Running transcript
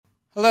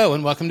Hello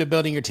and welcome to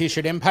Building Your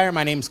T-Shirt Empire.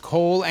 My name's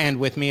Cole and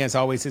with me as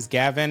always is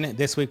Gavin.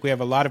 This week we have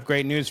a lot of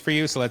great news for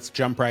you, so let's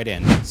jump right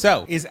in.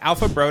 So, is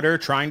Alpha Broder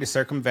trying to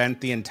circumvent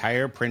the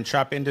entire print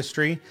shop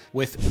industry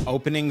with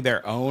opening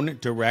their own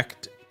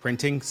direct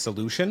printing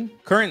solution?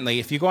 Currently,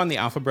 if you go on the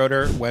Alpha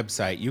Broder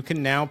website, you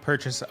can now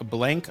purchase a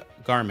blank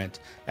garment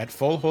at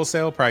full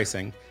wholesale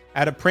pricing,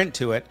 add a print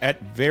to it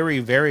at very,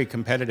 very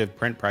competitive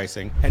print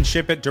pricing, and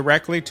ship it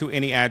directly to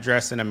any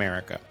address in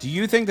America. Do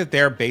you think that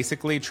they're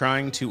basically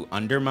trying to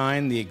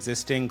undermine the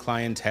existing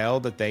clientele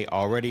that they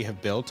already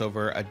have built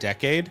over a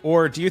decade?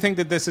 Or do you think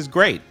that this is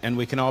great and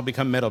we can all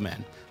become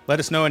middlemen? Let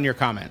us know in your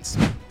comments.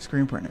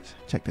 Screen printers,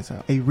 check this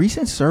out. A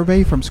recent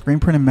survey from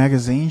Screen Printing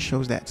Magazine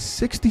shows that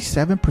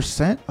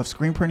 67% of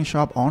screen printing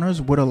shop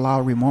owners would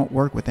allow remote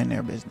work within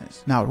their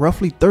business. Now,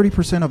 roughly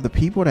 30% of the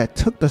people that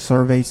took the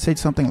survey said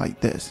something like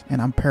this,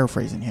 and I'm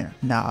paraphrasing here.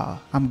 Nah,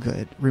 I'm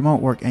good.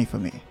 Remote work ain't for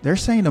me. They're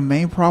saying the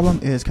main problem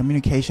is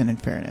communication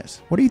and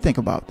fairness. What do you think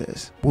about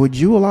this? Would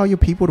you allow your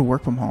people to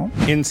work from home?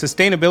 In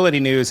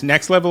sustainability news,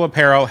 Next Level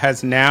Apparel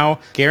has now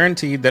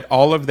guaranteed that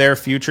all of their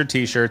future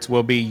t-shirts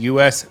will be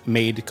US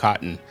made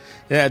cotton.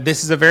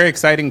 This is a very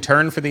exciting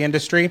turn for the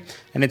industry,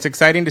 and it's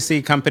exciting to see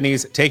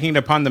companies taking it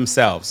upon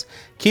themselves.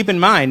 Keep in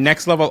mind,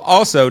 Next Level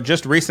also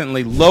just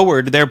recently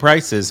lowered their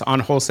prices on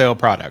wholesale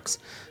products.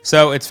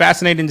 So it's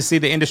fascinating to see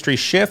the industry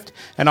shift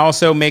and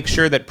also make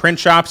sure that print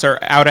shops are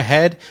out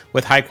ahead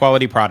with high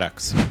quality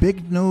products.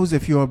 Big news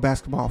if you're a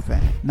basketball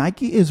fan.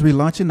 Nike is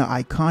relaunching the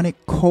iconic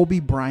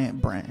Kobe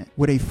Bryant brand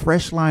with a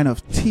fresh line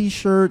of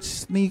t-shirts,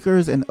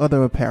 sneakers, and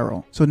other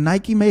apparel. So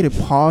Nike made a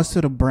pause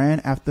to the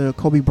brand after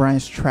Kobe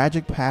Bryant's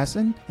tragic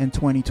passing in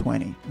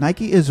 2020.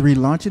 Nike is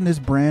relaunching this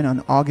brand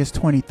on August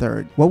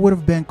 23rd. What would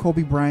have been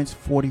Kobe Bryant's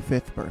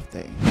 45th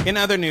birthday? In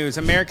other news,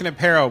 American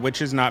Apparel,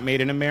 which is not made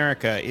in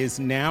America, is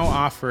now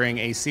offering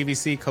a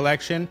CVC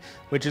collection,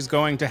 which is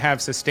going to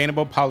have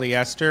sustainable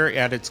polyester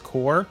at its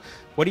core.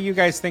 What do you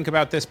guys think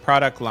about this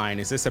product line?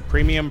 Is this a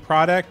premium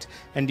product?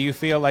 And do you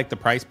feel like the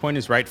price point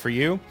is right for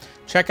you?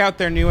 Check out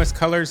their newest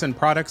colors and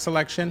product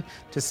selection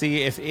to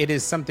see if it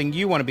is something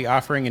you want to be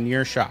offering in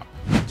your shop.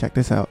 Check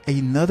this out.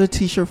 Another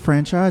t-shirt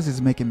franchise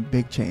is making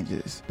big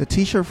changes. The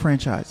t-shirt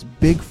franchise,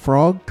 Big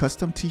Frog,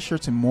 custom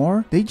t-shirts and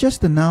more, they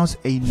just announced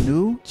a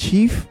new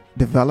chief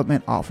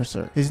development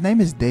officer. His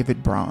name is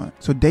David Braun.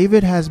 So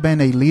David has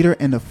been a leader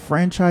in the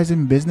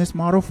franchising business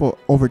model for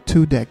over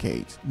 2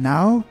 decades.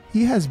 Now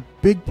he has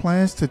big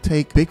plans to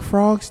take Big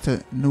Frogs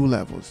to new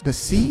levels. The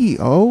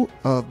CEO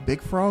of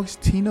Big Frogs,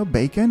 Tina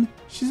Bacon,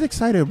 she's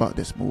excited about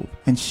this move,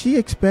 and she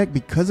expects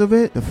because of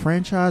it, the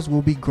franchise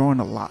will be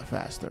growing a lot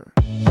faster.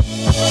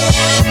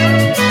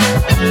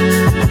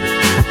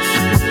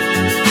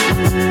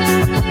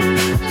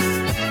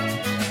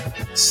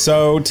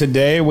 So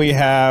today we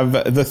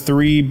have the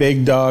 3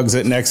 big dogs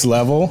at Next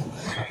Level.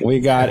 We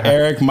got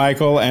Eric,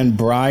 Michael, and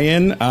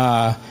Brian.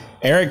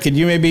 Eric, could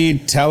you maybe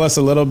tell us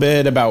a little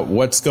bit about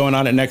what's going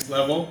on at Next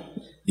Level?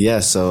 Yeah,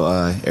 so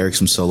Eric's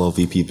from Solo,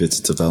 VP Business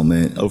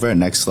Development. Over at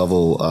Next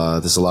Level,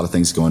 there's a lot of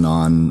things going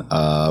on.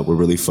 We're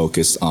really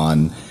focused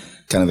on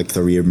kind of like the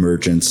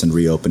reemergence and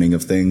reopening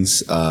of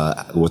things.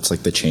 What's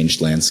like the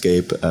changed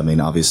landscape. I mean,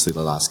 obviously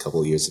the last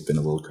couple of years have been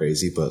a little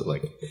crazy, but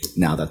like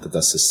now that the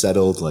dust is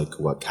settled, like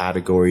what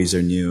categories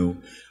are new,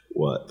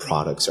 what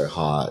products are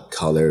hot,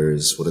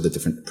 colors, what are the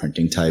different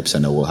printing types? I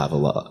know we'll have a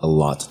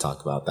lot to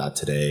talk about that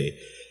today,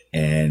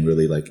 and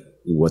really like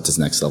what does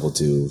Next Level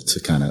do to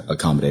kind of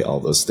accommodate all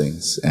those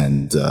things?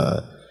 And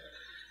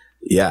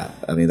yeah,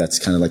 I mean, that's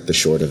kind of like the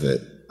short of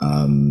it.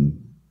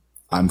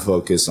 I'm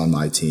focused on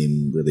my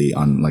team really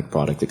on like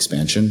product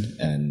expansion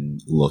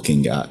and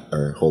looking at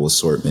our whole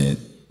assortment,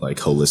 like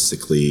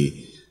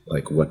holistically,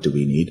 like what do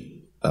we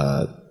need?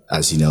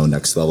 As you know,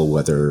 Next Level,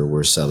 whether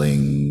we're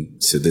selling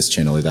to this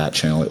channel or that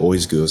channel, it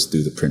always goes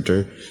through the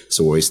printer.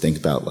 So we always think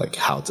about like,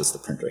 how does the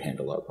printer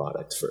handle our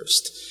product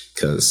first?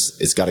 Because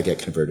it's got to get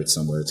converted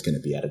somewhere. It's going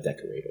to be at a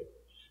decorator.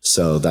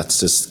 So that's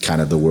just kind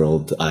of the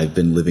world I've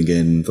been living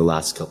in the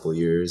last couple of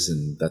years.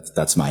 And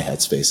that's my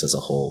headspace as a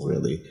whole,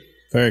 really.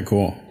 Very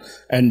cool.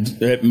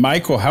 And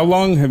Michael, how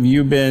long have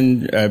you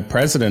been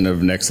president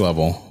of Next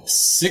Level?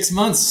 6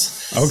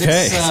 months.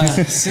 Okay.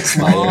 6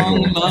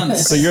 long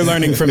months. So you're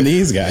learning from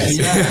these guys.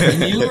 Yeah,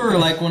 and you were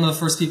like one of the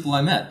first people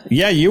I met.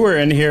 Yeah, you were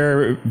in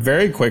here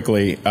very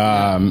quickly.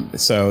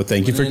 So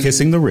thank you for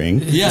kissing the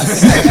ring.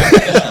 Yes.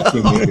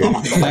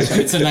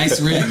 It's a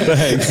nice ring.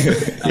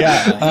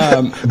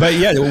 Yeah. But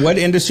yeah, what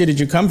industry did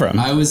you come from?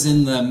 I was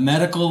in the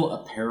medical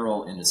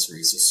apparel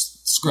industry, so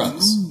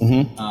scrubs.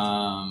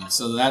 Mm-hmm.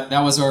 So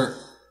that was our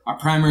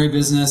primary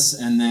business,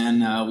 and then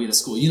we had a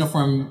school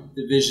uniform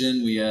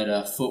division, we had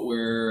a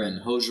footwear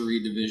and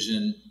hosiery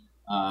division,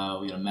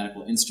 we had a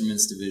medical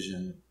instruments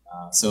division.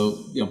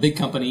 So big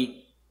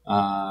company.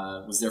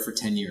 Was there for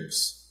 10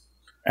 years.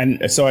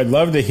 And so I'd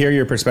love to hear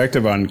your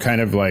perspective on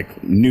kind of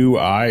like new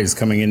eyes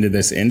coming into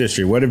this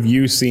industry. What have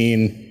you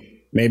seen?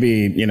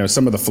 Maybe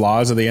some of the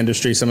flaws of the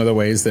industry, some of the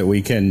ways that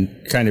we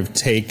can kind of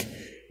take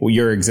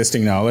your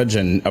existing knowledge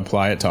and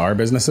apply it to our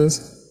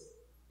businesses.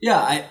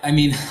 Yeah, I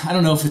mean, I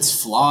don't know if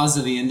it's flaws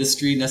of the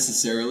industry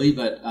necessarily,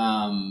 but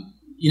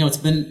it's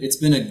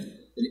been an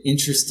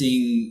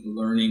interesting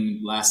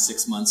learning last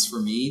 6 months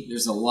for me.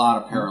 There's a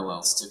lot of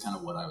parallels to kind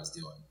of what I was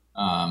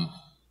doing.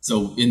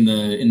 So in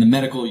the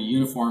medical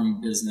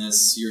uniform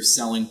business, you're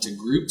selling to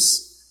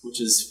groups, which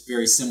is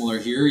very similar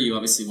here. You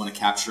obviously want to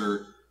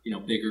capture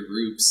bigger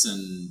groups,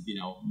 and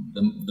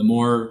the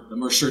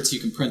more shirts you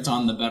can print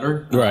on, the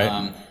better.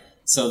 Right.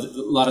 So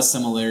a lot of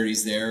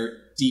similarities there.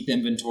 Deep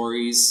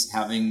inventories,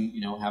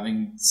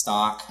 having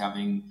stock,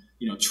 having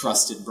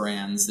trusted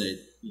brands that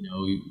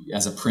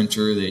as a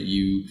printer that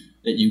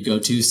you go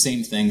to.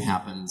 Same thing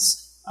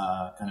happens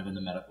kind of in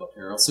the medical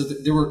apparel. So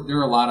there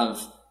are a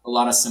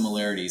lot of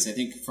similarities. I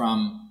think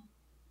from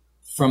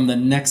the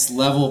next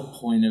level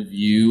point of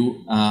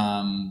view,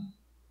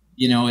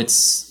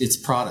 it's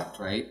product,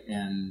 right?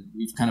 And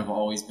we've kind of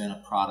always been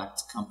a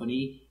product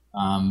company.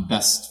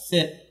 Best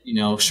fit,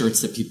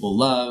 shirts that people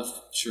love,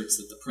 shirts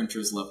that the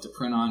printers love to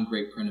print on,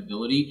 great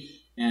printability,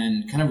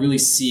 and kind of really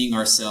seeing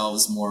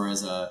ourselves more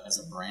as a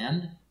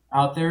brand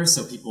out there,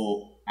 so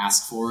people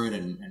ask for it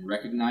and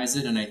recognize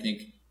it. And I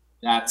think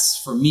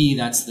that's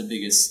the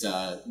biggest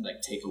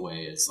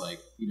takeaway is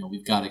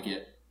we've got to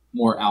get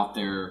more out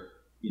there,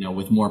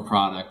 with more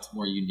product,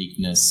 more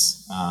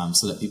uniqueness,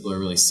 so that people are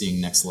really seeing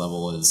Next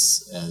Level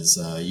as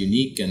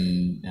unique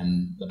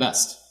and the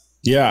best.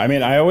 Yeah, I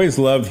mean, I always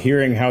love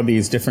hearing how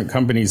these different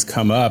companies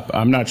come up.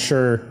 I'm not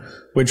sure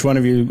which one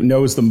of you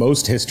knows the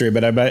most history,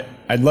 but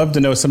I'd love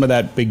to know some of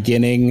that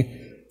beginning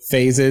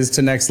phases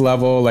to Next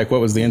Level. Like,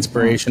 what was the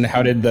inspiration?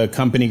 How did the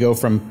company go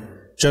from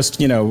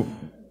just,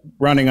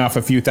 running off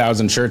a few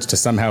thousand shirts to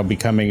somehow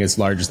becoming as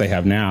large as they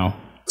have now?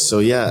 So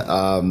yeah,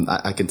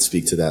 I can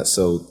speak to that.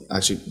 So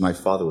actually, my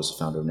father was the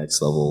founder of Next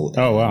Level.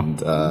 Oh, wow.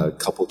 And a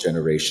couple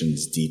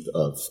generations deep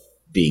of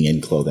being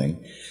in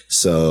clothing.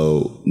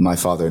 So my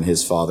father and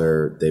his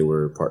father, they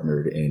were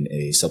partnered in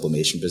a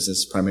sublimation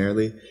business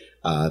primarily.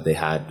 They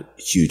had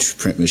huge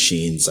print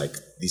machines, like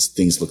these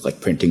things look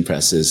like printing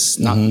presses,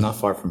 not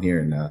far from here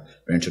in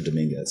Rancho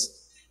Dominguez.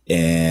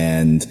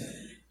 And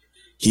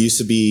he used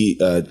to be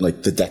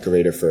like the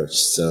decorator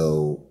first.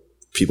 So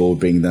people would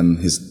bring them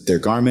their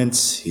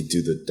garments. He'd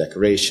do the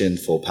decoration,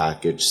 full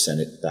package,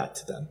 send it back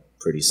to them.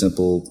 Pretty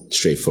simple,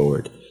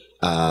 straightforward.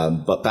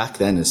 But back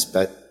then,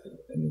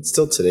 and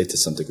still today to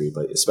some degree,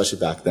 but especially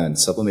back then,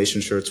 sublimation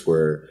shirts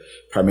were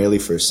primarily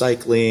for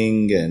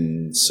cycling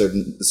and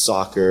certain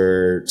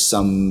soccer,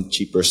 some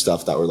cheaper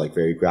stuff that were like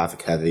very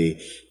graphic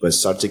heavy, but it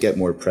started to get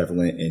more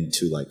prevalent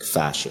into like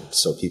fashion.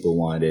 So people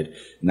wanted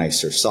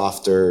nicer,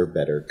 softer,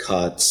 better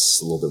cuts,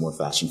 a little bit more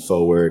fashion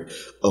forward,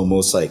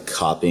 almost like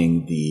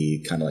copying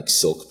the kind of like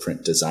silk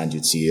print design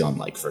you'd see on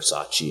like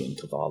Versace and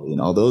Cavalli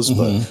and all those.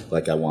 But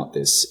like, I want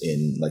this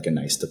in like a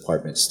nice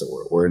department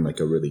store or in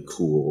like a really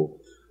cool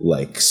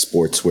like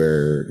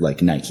sportswear,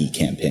 like Nike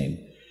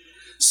campaign.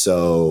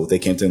 So they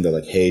came to him, they're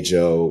like, "Hey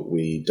Joe,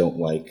 we don't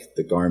like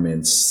the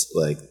garments.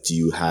 Like, do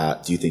you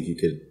think you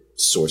could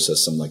source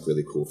us some like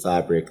really cool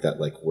fabric that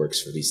like works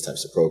for these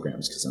types of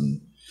programs? Because I'm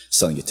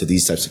selling it to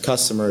these types of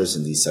customers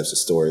and these types of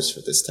stores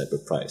for this type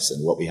of price.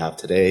 And what we have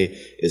today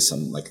is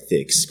some like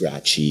thick,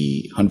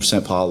 scratchy,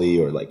 100% poly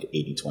or like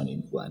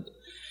 80-20 blend."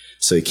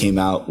 So he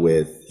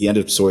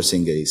ended up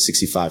sourcing a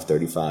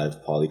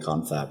 65-35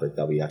 polycon fabric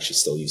that we actually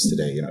still use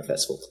today in our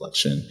festival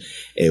collection.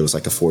 It was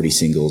like a 40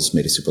 singles,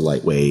 made it super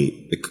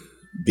lightweight.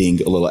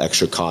 Being a little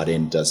extra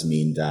cotton does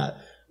mean that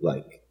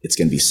like it's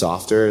going to be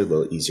softer, a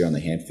little easier on the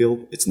hand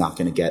feel. It's not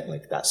going to get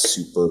like that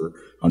super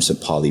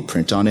 100% poly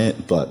print on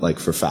it, but like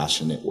for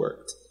fashion, it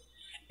worked.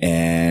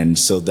 And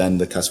so then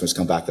the customers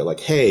come back, they're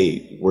like,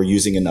 "Hey, we're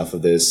using enough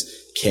of this.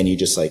 Can you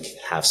just like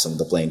have some of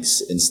the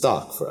blanks in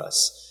stock for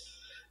us?"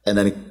 And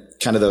then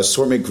kind of the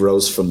assortment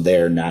grows from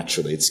there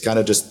naturally. It's kind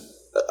of just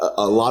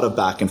a lot of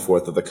back and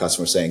forth of the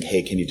customer saying,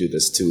 "Hey, can you do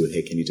this too?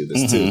 Hey, can you do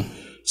this too?"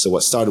 So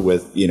what started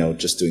with,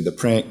 just doing the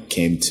print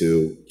came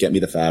to get me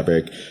the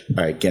fabric.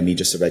 All right, get me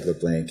just a regular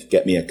blank.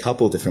 Get me a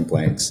couple different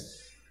blanks.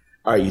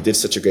 All right, you did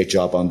such a great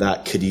job on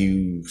that. Could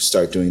you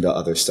start doing the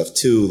other stuff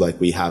too?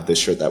 Like, we have this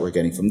shirt that we're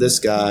getting from this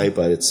guy,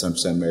 but it's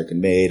 100% American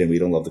made and we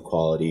don't love the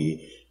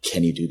quality.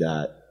 Can you do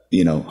that,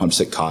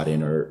 100%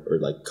 cotton or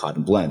like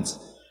cotton blends?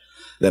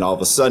 Then all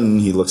of a sudden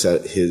he looks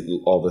at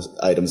all the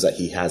items that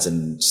he has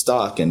in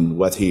stock, and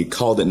whether he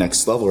called it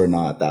Next Level or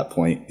not at that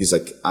point, he's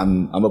like,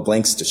 I'm a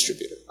blanks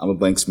distributor. I'm a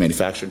blanks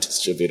manufacturer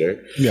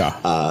distributor.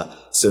 Yeah.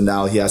 So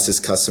now he has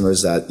his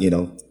customers that,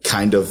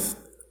 kind of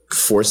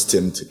forced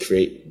him to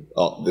create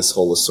this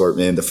whole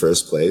assortment in the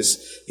first place.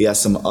 He has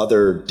some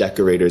other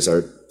decorators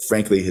are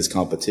frankly his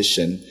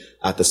competition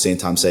at the same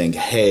time saying,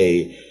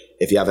 "Hey,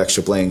 if you have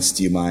extra blanks,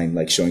 do you mind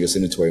like showing us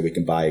inventory we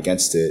can buy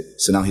against it?"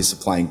 So now he's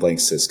supplying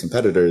blanks to his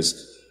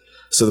competitors.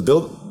 So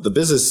the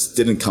business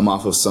didn't come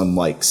off of some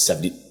like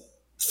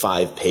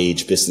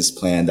 75-page business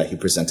plan that he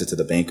presented to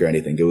the bank or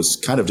anything. It was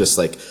kind of just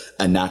like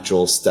a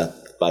natural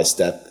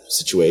step-by-step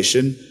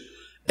situation.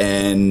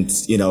 And,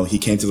 he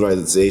came to the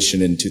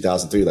realization in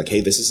 2003, like,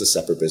 "Hey, this is a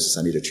separate business.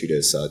 I need to treat it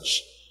as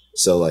such."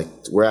 So like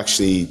we're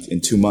actually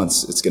in 2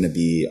 months, it's going to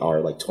be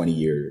our like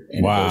 20-year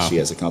anniversary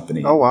as a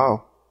company. Oh,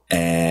 wow.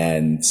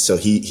 And so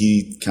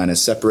he kind of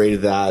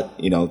separated that,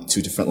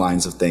 two different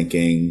lines of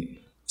thinking,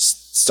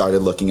 started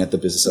looking at the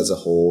business as a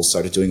whole,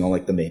 started doing all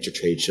like the major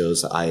trade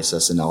shows, the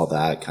ISS and all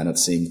that, kind of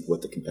seeing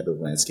what the competitive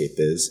landscape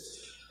is.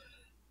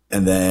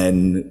 And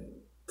then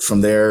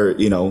from there,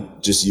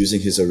 just using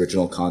his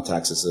original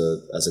contacts as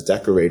a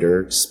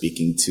decorator,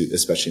 speaking to,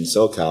 especially in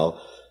SoCal,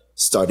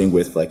 starting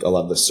with like a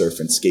lot of the surf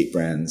and skate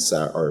brands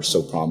that are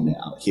so prominent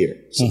out here.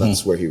 So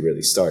that's where he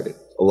really started.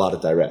 A lot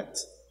of direct.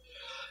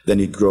 Then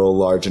you grow a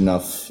large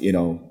enough,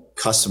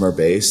 customer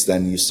base.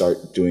 Then you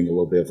start doing a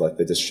little bit of like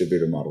the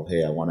distributor model.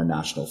 Hey, I want a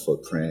national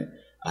footprint.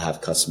 I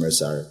have customers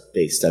that are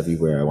based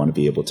everywhere. I want to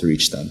be able to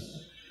reach them.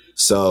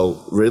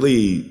 So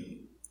really,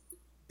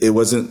 it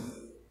wasn't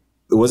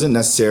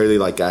necessarily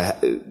like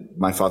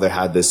my father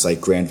had this like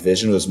grand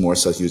vision. It was more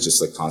so he was just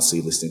like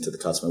constantly listening to the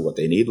customer, what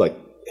they need. Like,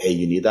 hey,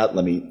 you need that.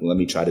 Let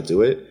me try to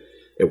do it.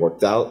 It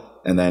worked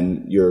out. And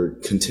then you're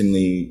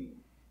continually,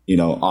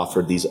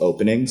 offered these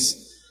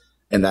openings.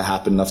 And that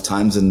happened enough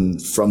times. And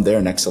from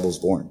there, Next Level was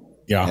born.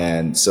 Yeah.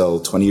 And so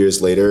 20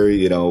 years later,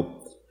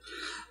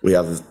 we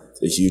have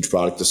a huge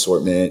product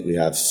assortment. We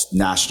have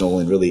national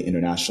and really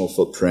international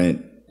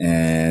footprint.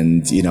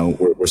 And,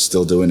 we're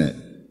still doing it.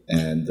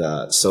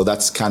 And so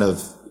that's kind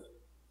of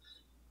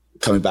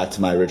coming back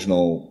to my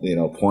original,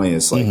 point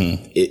is like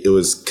it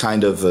was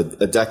kind of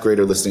a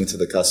decorator listening to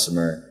the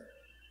customer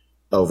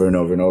over and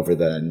over and over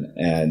then,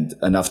 and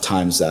enough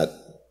times that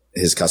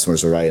his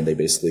customers were right, and they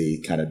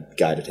basically kind of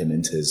guided him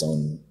into his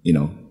own,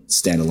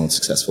 standalone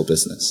successful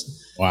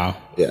business. Wow.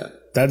 Yeah.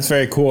 That's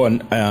very cool.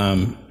 And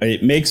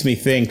it makes me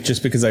think,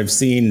 just because I've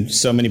seen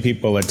so many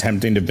people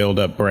attempting to build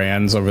up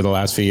brands over the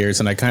last few years,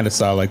 and I kind of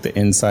saw like the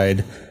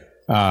inside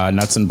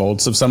nuts and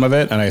bolts of some of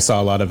it, and I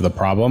saw a lot of the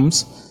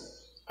problems.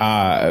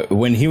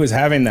 When he was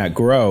having that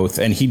growth,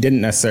 and he didn't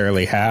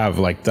necessarily have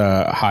like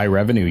the high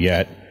revenue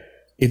yet,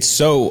 it's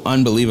so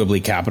unbelievably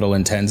capital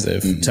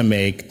intensive to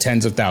make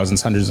tens of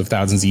thousands, hundreds of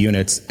thousands of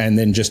units, and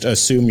then just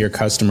assume your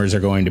customers are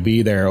going to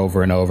be there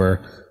over and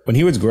over. When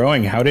he was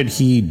growing, how did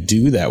he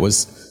do that?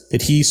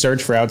 Did he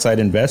search for outside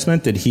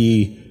investment? Did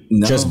he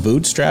just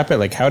bootstrap it?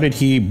 Like, how did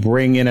he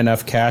bring in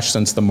enough cash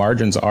since the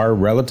margins are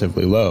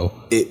relatively low?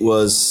 It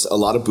was a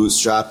lot of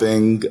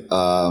bootstrapping,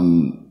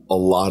 a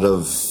lot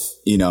of,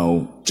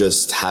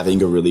 just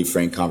having a really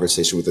frank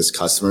conversation with his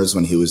customers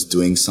when he was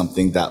doing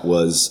something that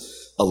was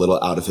a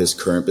little out of his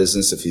current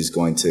business. If he's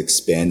going to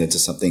expand into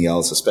something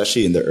else,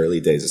 especially in the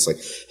early days, it's like,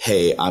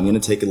 hey, I'm going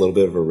to take a little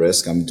bit of a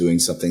risk. I'm doing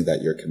something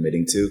that you're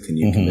committing to. Can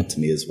you commit to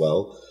me as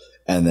well?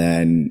 And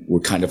then we're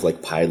kind of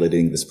like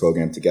piloting this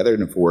program together.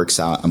 And if it works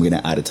out, I'm going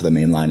to add it to the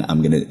main line.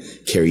 I'm going to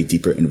carry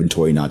deeper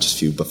inventory, not just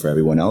for you, but for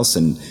everyone else.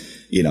 And,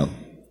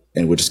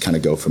 and we'll just kind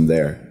of go from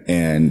there.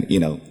 And,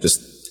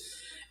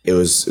 it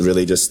was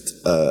really just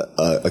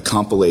a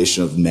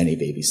compilation of many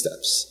baby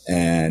steps.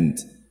 And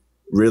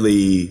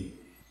really,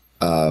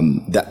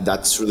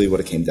 that's really what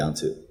it came down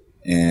to.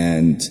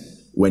 And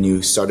when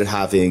you started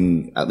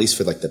having, at least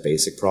for like the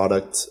basic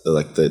product,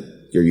 like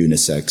your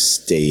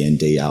unisex day in,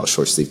 day out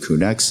short sleeve crew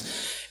necks,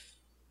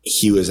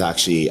 he was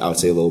actually, I would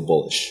say, a little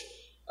bullish.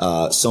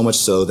 So much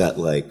so that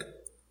like,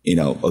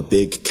 a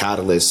big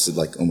catalyst,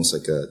 like almost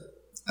like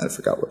I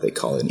forgot what they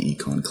call it, an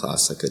econ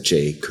class, like a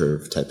J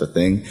curve type of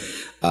thing,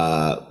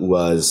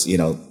 was,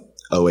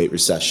 '08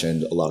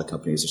 recession. A lot of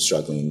companies are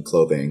struggling in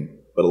clothing,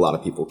 but a lot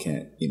of people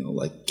can't,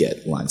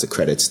 get lines of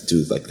credits,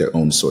 do like their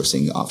own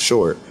sourcing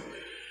offshore.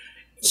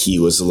 He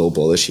was a little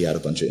bullish. He had a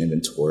bunch of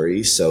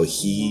inventory. So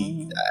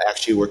he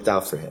actually worked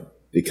out for him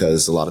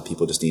because a lot of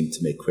people just need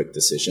to make quick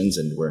decisions,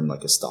 and we're in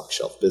like a stock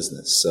shelf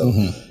business. So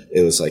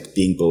it was like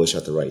being bullish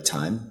at the right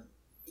time.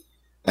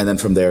 And then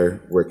from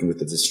there, working with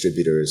the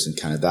distributors, and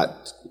kind of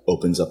that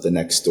opens up the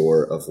next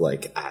door of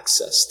like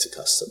access to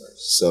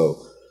customers.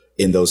 So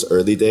in those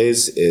early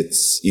days,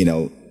 it's,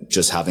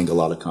 just having a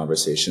lot of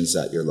conversations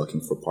that you're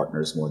looking for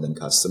partners more than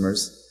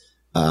customers,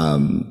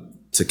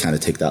 to kind of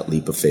take that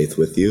leap of faith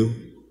with you,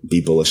 be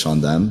bullish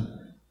on them.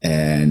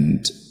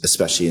 And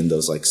especially in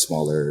those like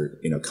smaller,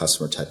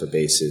 customer type of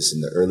bases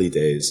in the early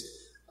days,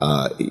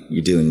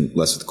 you're dealing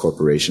less with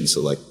corporations.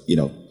 So like,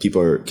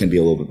 people can be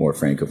a little bit more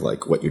frank of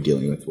like what you're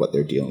dealing with, what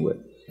they're dealing with.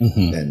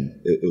 And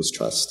it was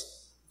trust.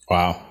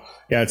 Wow.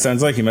 Yeah. It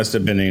sounds like you must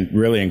have been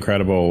really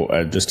incredible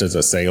just as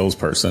a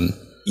salesperson.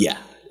 Yeah.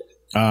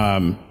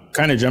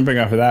 Kind of jumping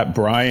off of that,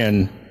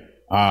 Brian,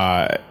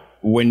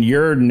 when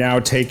you're now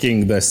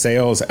taking the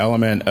sales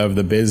element of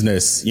the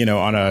business,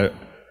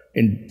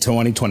 in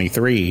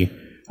 2023,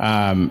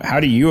 how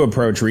do you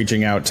approach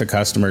reaching out to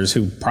customers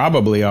who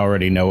probably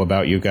already know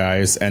about you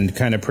guys and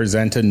kind of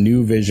present a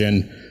new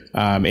vision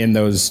in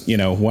those,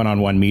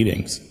 one-on-one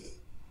meetings?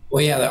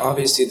 Well, yeah,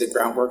 obviously the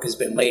groundwork has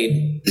been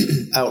laid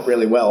out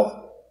really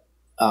well,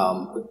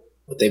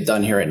 what they've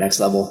done here at Next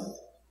Level.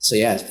 So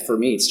yeah, for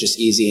me, it's just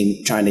easy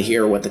and trying to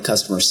hear what the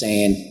customer's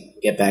saying,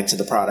 get back to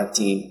the product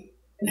team,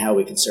 and how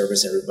we can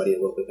service everybody a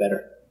little bit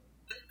better.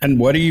 And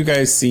what are you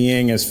guys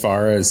seeing as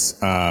far as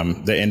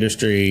the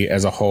industry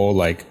as a whole,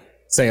 like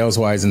sales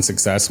wise and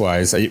success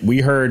wise.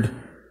 We heard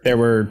there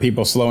were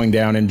people slowing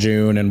down in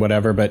June and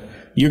whatever, but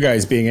you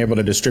guys being able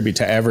to distribute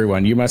to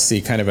everyone, you must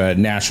see kind of a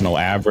national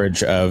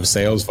average of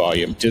sales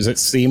volume. Does it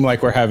seem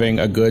like we're having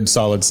a good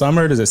solid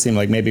summer? Does it seem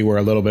like maybe we're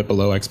a little bit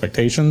below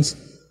expectations?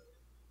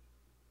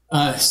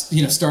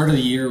 Start of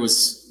the year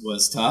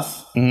was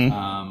tough,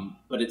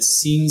 but it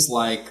seems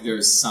like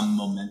there's some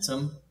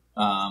momentum.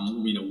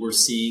 We're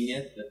seeing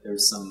it, that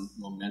there's some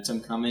momentum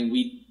coming.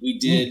 We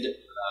did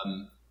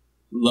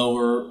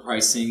lower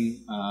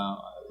pricing.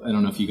 I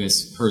don't know if you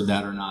guys heard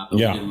that or not, but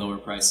we did lower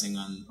pricing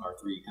on our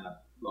 3 kind of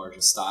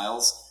largest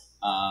styles.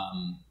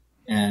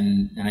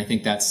 And I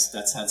think that's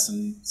had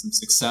some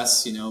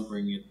success,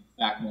 bringing it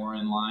back more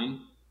in line.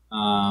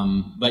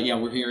 But yeah,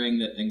 we're hearing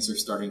that things are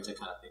starting to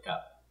kind of pick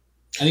up.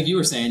 I think you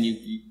were saying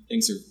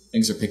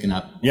things are picking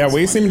up. Yeah,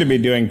 we seem to be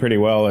doing pretty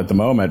well at the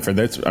moment for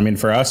this. I mean,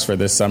 for us, for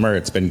this summer,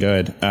 it's been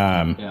good.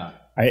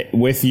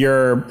 With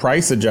your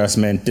price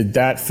adjustment, did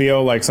that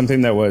feel like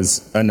something that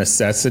was a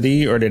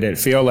necessity, or did it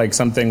feel like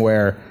something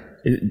where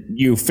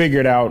you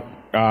figured out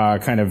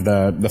kind of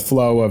the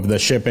flow of the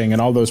shipping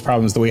and all those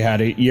problems that we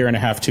had a year and a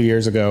half, 2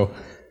 years ago,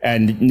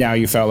 and now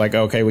you felt like,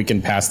 okay, we can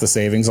pass the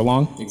savings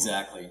along?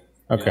 Exactly.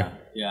 Okay.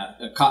 Yeah.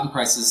 Cotton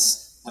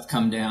prices have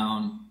come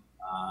down.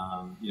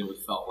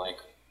 We felt like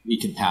we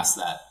could pass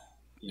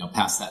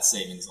that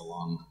savings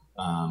along,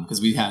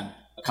 because we've had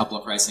a couple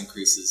of price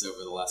increases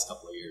over the last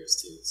couple of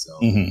years too. So,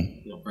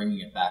 bringing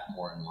it back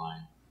more in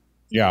line.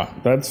 Yeah,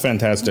 that's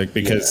fantastic,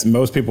 because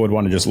most people would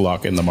want to just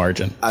lock in the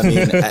margin. I mean,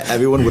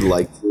 everyone would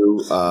like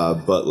to,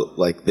 but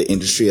like the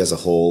industry as a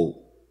whole,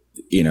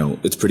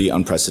 it's pretty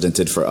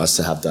unprecedented for us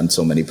to have done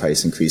so many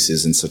price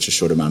increases in such a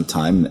short amount of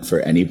time for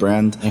any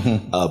brand.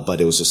 But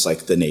it was just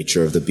like the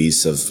nature of the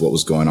beast of what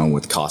was going on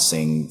with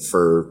costing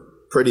for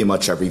pretty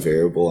much every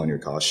variable on your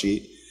cost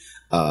sheet.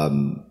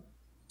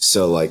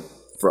 So like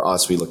for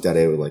us, we looked at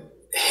it, we're like,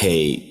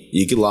 hey,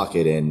 you could lock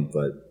it in,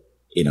 but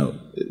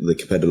the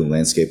competitive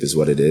landscape is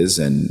what it is.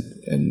 And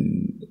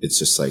it's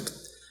just like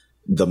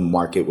the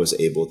market was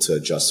able to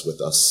adjust with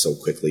us so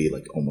quickly,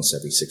 like almost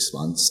every 6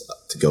 months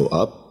to go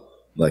up.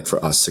 Like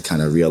for us to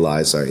kind of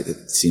realize, all right,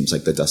 it seems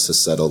like the dust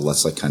has settled.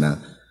 Let's like kind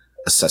of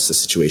assess the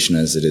situation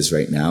as it is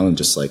right now and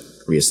just like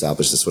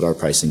reestablish this is what our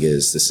pricing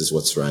is. This is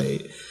what's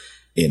right,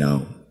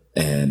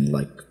 and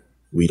like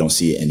we don't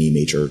see any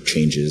major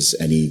changes,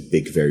 any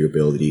big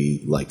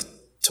variability like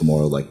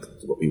tomorrow, like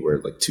what we were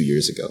like 2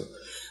 years ago.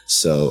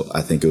 So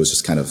I think it was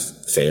just kind of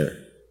fair,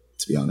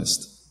 to be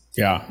honest.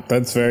 Yeah,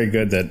 that's very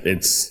good that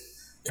it's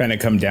kind of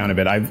come down a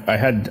bit. I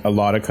had a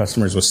lot of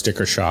customers with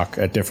sticker shock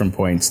at different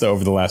points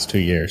over the last 2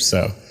 years.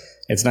 So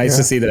it's nice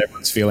to see that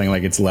everyone's feeling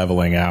like it's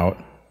leveling out.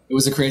 It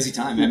was a crazy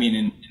time. I mean,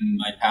 in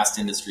my past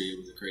industry, it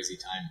was a crazy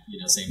time.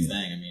 Same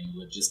thing. I mean,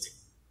 logistic,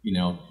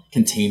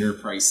 container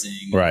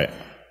pricing, right?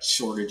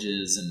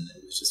 Shortages, and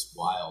it was just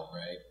wild,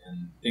 right?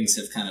 And things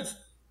have kind of,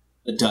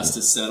 the dust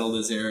has settled,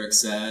 as Eric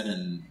said,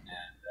 and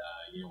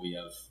we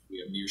have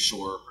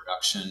nearshore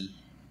production.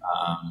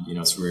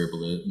 So we're able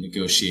to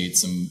negotiate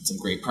some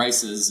great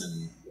prices,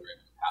 and we're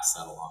able to pass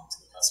that along to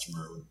the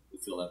customer. We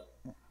feel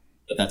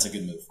that that's a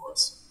good move for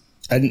us.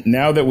 And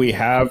now that we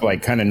have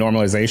like kind of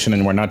normalization,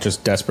 and we're not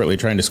just desperately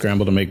trying to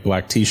scramble to make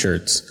black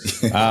T-shirts,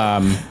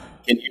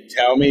 can you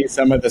tell me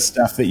some of the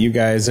stuff that you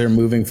guys are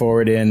moving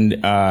forward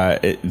in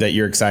that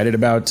you're excited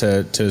about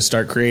to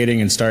start creating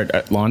and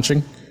start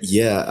launching?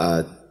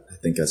 Yeah, I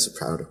think as a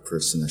proud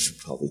person, I should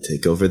probably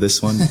take over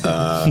this one. So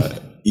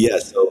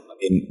I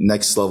mean,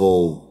 next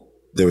level,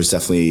 there was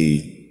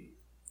definitely,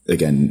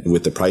 again,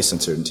 with the price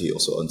uncertainty,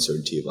 also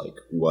uncertainty of like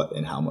what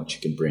and how much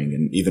you can bring,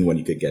 and even when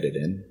you could get it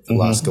in for the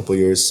last couple of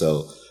years.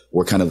 So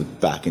we're kind of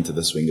back into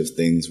the swing of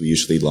things. We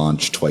usually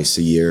launch twice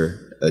a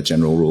year, a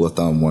general rule of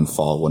thumb, one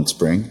fall, one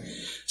spring.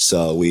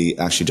 So we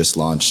actually just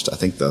launched, I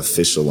think the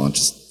official launch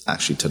is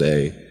actually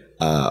today,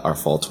 our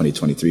fall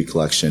 2023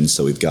 collection.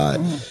 So we've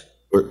got,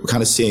 we're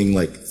kind of seeing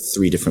like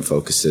 3 different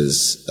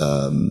focuses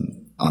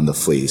on the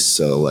fleece.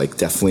 So like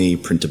definitely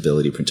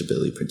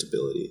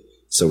printability.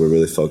 So we're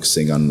really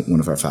focusing on one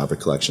of our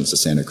fabric collections, the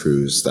Santa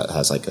Cruz, that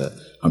has like a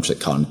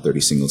 100% cotton 30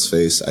 singles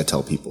face. I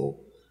tell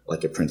people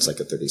like it prints like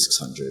a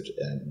 3600,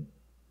 and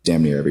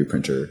damn near every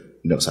printer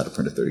knows how to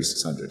print a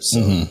 3600.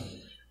 So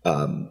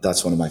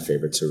that's one of my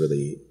favorites to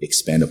really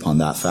expand upon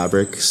that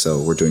fabric.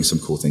 So we're doing some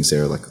cool things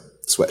there, like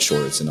sweat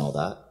shorts and all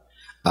that.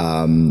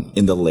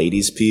 In the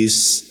ladies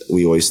piece,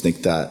 we always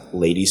think that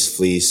ladies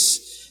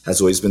fleece has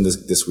always been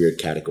this weird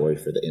category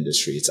for the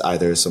industry. It's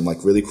either some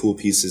like really cool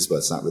pieces, but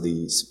it's not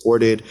really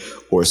supported,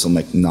 or some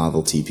like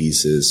novelty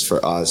pieces.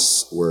 For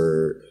us,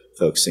 we're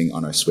focusing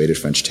on our Swedish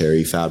French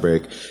terry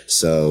fabric.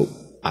 So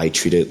I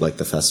treat it like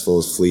the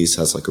festival fleece,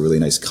 has like a really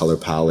nice color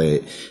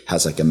palette,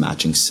 has like a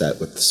matching set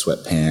with the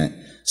sweat pant.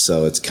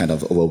 So it's kind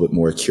of a little bit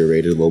more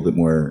curated, a little bit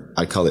more,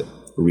 I call it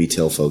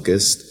retail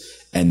focused.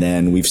 And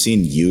then we've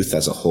seen youth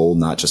as a whole,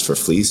 not just for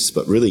fleece,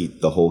 but really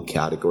the whole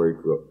category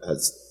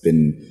has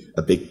been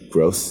a big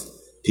growth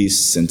piece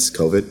since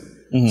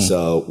COVID.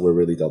 So we're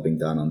really doubling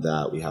down on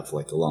that. We have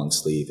like a long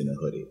sleeve and a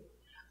hoodie.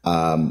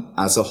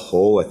 As a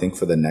whole, I think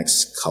for the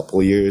next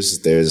couple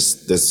years,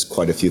 there's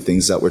quite a few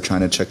things that we're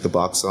trying to check the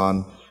box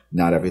on.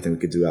 Not everything we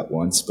could do at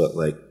once, but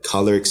like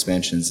color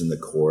expansions in the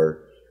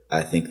core.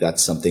 I think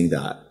that's something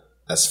that,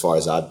 as far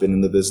as I've been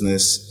in the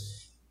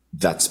business,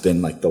 that's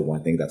been like the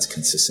one thing that's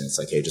consistent. It's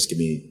like, hey, just give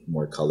me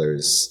more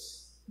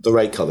colors, the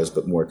right colors,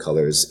 but more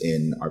colors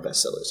in our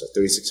bestsellers. So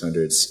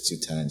 3600,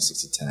 6210,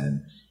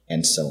 6010,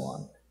 and so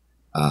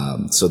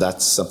on. So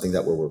that's something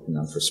that we're working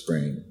on for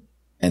spring.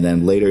 And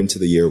then later into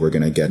the year, we're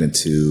going to get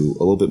into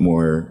a little bit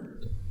more,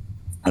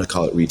 I'd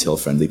call it retail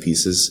friendly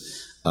pieces,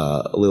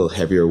 a little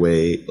heavier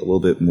weight, a little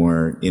bit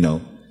more,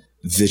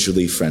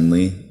 visually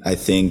friendly. I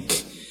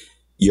think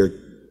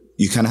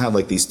you kind of have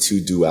like these two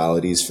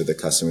dualities for the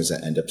customers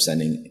that end up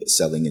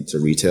selling into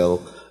retail,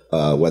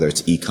 whether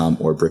it's e-com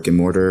or brick and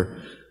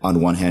mortar.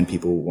 On one hand,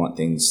 people want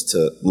things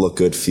to look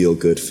good, feel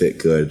good, fit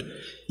good.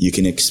 You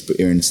can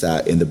experience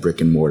that in the brick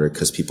and mortar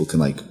because people can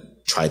like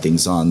try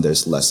things on.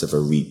 There's less of a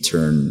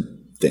return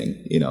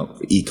thing,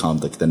 e-com,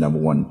 like the number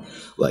one,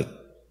 like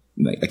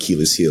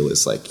Achilles heel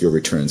is like your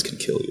returns can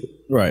kill you.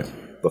 Right.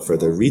 But for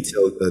the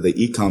retail, the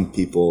e-com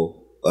people,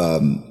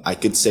 I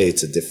could say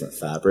it's a different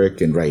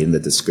fabric and write in the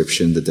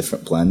description the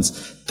different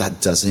blends. That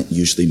doesn't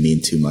usually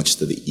mean too much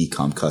to the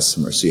e-com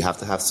customer. So you have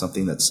to have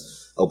something that's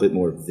a bit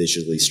more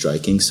visually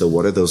striking. So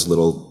what are those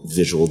little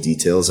visual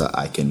details that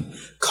I can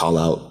call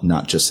out,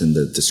 not just in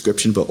the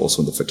description, but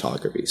also in the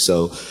photography?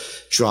 So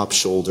drop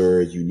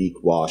shoulder,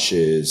 unique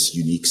washes,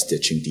 unique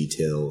stitching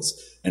details.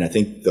 And I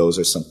think those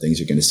are some things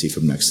you're going to see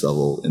from Next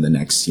Level in the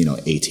next,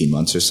 18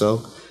 months or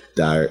so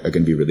that are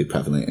going to be really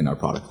prevalent in our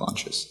product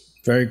launches.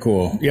 Very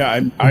cool.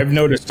 Yeah, I've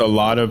noticed a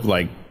lot of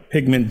like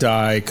pigment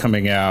dye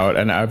coming out,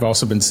 and I've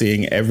also been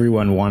seeing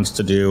everyone wants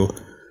to do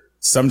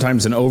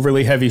sometimes an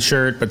overly heavy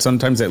shirt, but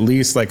sometimes at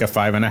least like a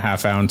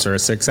 5.5 ounce or a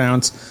 6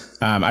 ounce.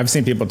 I've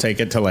seen people take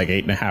it to like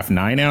 8.5,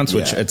 9 ounce,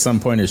 which at some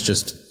point is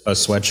just a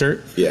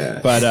sweatshirt. Yeah.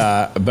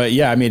 But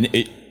yeah, I mean,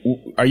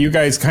 are you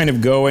guys kind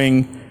of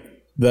going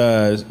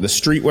the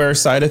streetwear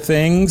side of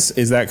things?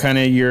 Is that kind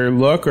of your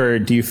look, or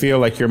do you feel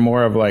like you're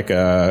more of like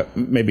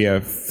maybe a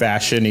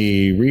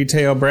fashion-y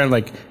retail brand?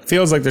 Like,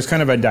 feels like there's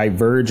kind of a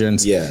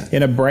divergence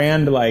in a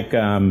brand like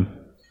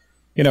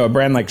a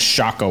brand like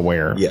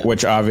Shakaware,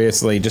 which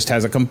obviously just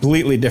has a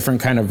completely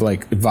different kind of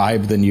like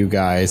vibe than you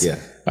guys.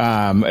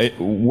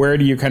 Where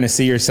do you kind of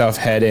see yourself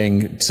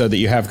heading so that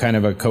you have kind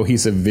of a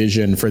cohesive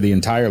vision for the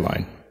entire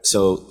line?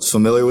 So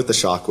familiar with the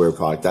Shakaware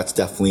product, that's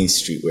definitely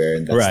streetwear,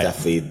 and that's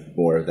definitely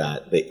more of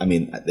that.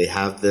 They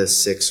have the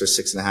 6 or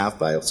 6.5,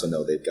 but I also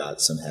know they've got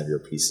some heavier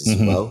pieces as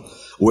well.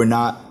 We're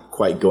not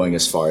quite going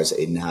as far as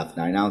 8.5,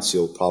 9 ounce.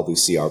 You'll probably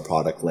see our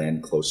product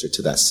land closer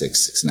to that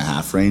 6,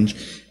 6.5 range.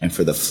 And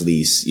for the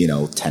fleece,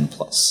 10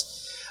 plus.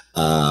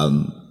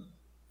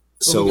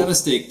 So we got to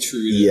stay true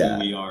to who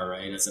we are,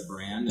 right, as a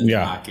brand, and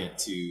not get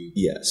too.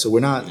 So we're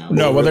not.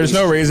 There's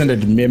no reason to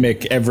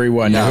mimic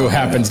everyone who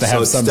happens to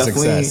have some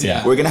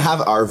success. We're gonna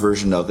have our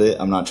version of it.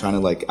 I'm not trying to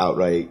like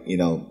outright,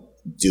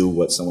 do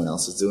what someone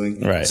else is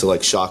doing. Right. So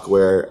like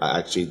Shakaware,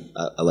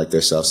 I like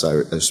their stuff, so I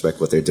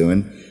respect what they're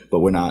doing, but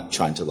we're not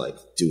trying to like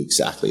do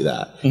exactly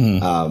that.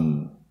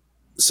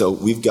 So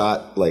we've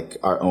got like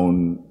our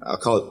own. I'll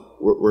call it.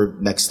 We're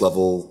next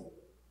level,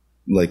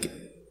 like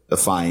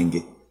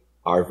defying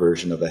our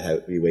version of a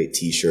heavyweight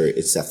t-shirt.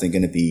 It's definitely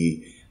going to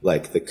be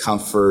like the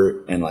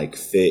comfort and like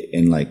fit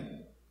and like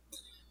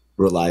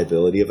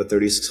reliability of a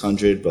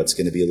 3600, but it's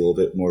going to be a little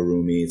bit more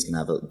roomy. It's going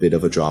to have a bit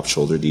of a drop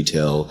shoulder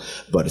detail,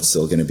 but it's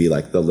still going to be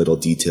like the little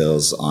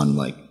details on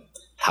like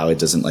how it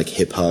doesn't like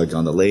hip hug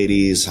on the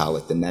ladies, how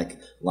like the neck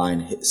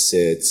line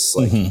sits,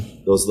 like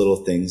those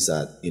little things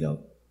that,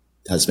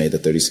 has made the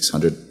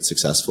 3600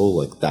 successful.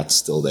 Like that's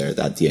still there.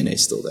 That DNA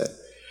is still there.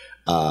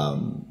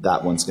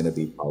 That one's going to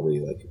be probably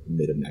like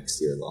mid of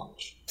next year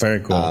launch. Very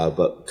cool.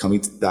 But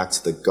coming back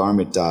to the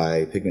garment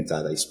dye, pigment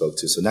dye that you spoke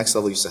to. So Next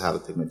Level used to have a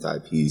pigment dye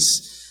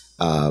piece.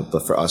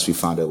 But for us, we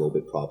found it a little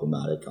bit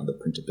problematic on the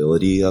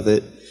printability of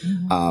it.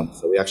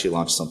 So we actually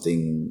launched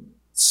something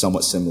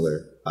somewhat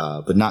similar,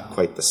 but not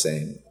quite the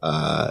same,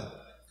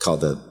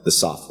 called the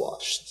soft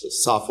wash. So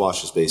soft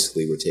wash is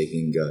basically we're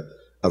taking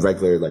a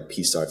regular like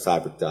piece-art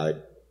fabric dyed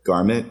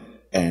garment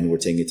and we're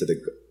taking it to the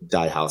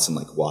dye house and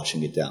like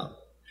washing it down.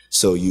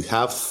 So you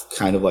have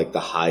kind of like the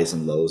highs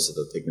and lows of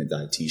a pigment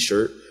dyed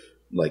t-shirt,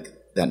 like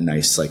that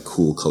nice, like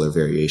cool color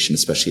variation,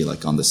 especially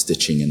like on the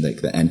stitching and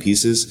like the end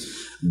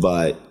pieces,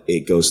 but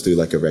it goes through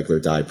like a regular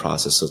dye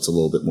process. So it's a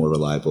little bit more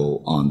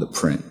reliable on the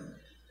print.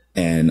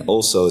 And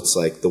also it's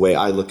like the way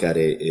I look at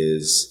it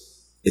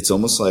is it's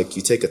almost like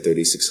you take a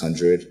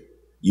 3600,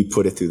 you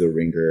put it through the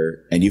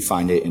ringer and you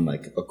find it in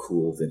like a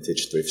cool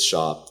vintage thrift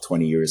shop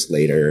 20 years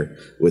later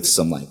with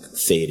some like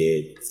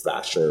faded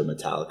Thrasher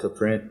Metallica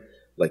print.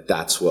 Like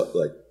that's what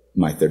like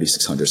my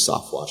 3600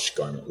 soft wash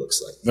garment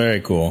looks like.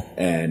 Very cool.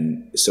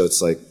 And so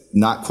it's like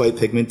not quite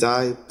pigment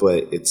dye,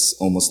 but it's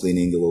almost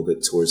leaning a little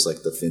bit towards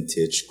like the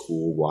vintage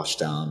cool wash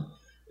down.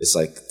 It's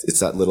like, it's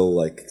that little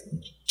like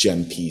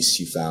gem piece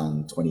you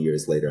found 20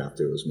 years later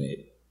after it was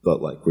made. but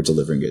like we're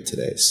delivering it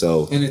today.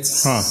 So and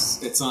it's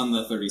on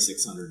the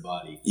 3600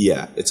 body.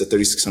 Yeah, it's a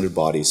 3600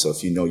 body. So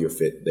if you know your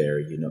fit there,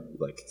 you know,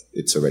 like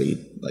it's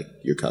already like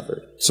you're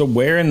covered. So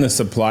where in the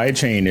supply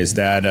chain is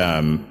that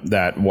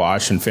that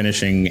wash and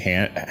finishing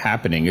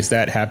happening? Is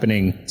that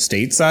happening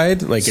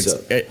stateside? Like it's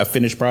a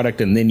finished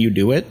product and then you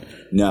do it?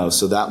 No,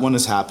 so that one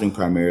is happening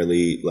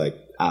primarily like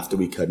after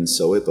we cut and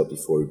sew it, but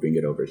before we bring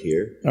it over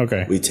here.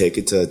 Okay. We take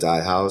it to a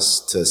dye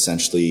house to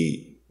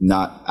essentially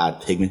not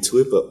add pigment to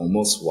it, but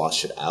almost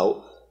wash it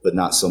out, but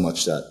not so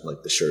much that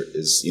like the shirt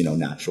is, you know,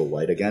 natural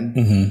white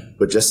again,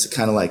 but just to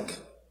kind of like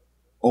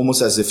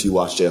almost as if you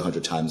washed it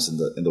 100 times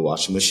in the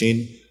washing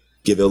machine,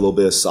 give it a little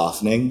bit of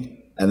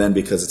softening. And then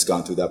because it's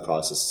gone through that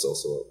process, it's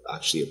also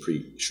actually a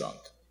pre-shrunk.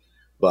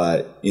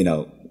 But, you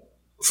know,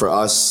 for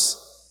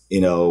us,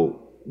 you know,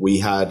 we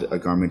had a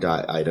garment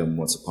dye item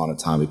once upon a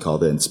time. We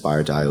called it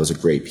Inspire Dye. It was a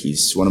great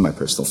piece, one of my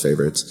personal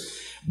favorites.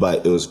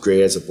 But it was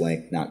great as a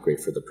blank, not great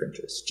for the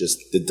printers.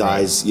 Just the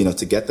dyes, you know,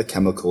 to get the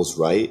chemicals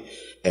right,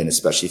 and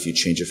especially if you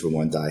change it from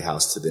one dye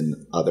house to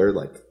the other,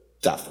 like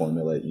that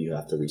formula, you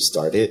have to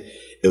restart it.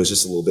 It was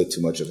just a little bit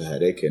too much of a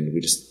headache, and we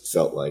just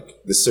felt like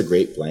this is a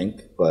great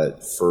blank,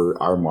 but for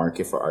our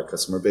market, for our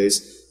customer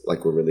base,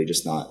 like we're really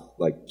just not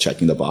like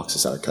checking the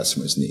boxes our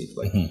customers need.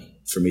 Like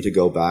for me to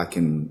go back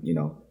and, you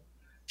know,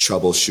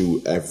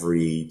 troubleshoot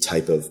every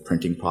type of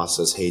printing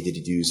process. Hey, did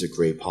you use a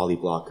gray poly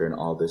blocker and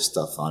all this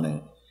stuff on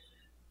it?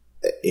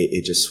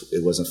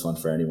 It wasn't fun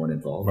for anyone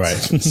involved. Right.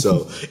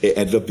 So it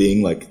ended up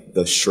being like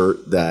the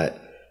shirt that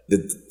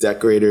the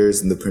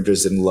decorators and the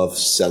printers didn't love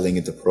selling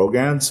into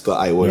programs, but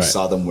I always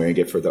saw them wearing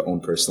it for their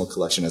own personal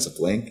collection as a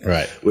blank.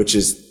 Right. Which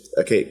is,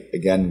 okay,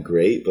 again,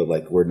 great, but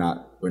like we're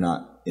not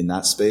in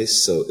that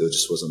space. So it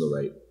just wasn't the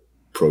right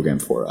program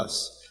for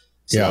us.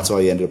 So that's why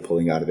we ended up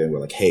pulling out of it.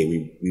 We're like, hey,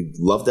 we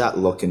love that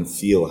look and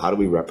feel. How do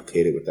we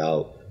replicate it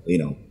without, you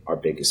know, our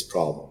biggest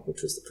problem,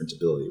 which was the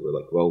printability? We're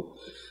like, well,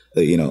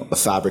 you know, a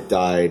fabric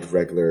dyed,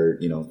 regular,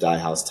 you know, dye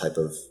house type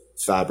of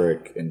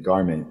fabric and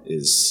garment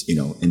is, you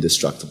know,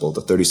 indestructible.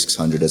 The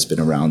 3600 has been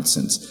around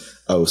since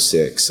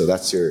 06. So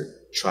that's your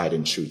tried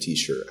and true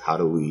t-shirt. How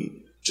do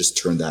we just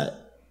turn that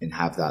and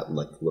have that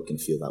like look and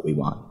feel that we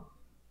want?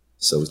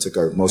 So we took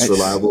our most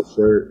reliable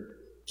shirt,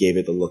 gave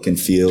it the look and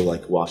feel,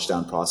 like wash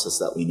down process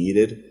that we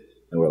needed.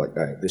 And we're like,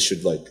 all right, this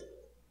should like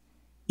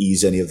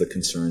ease any of the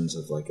concerns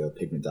of like a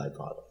pigment dye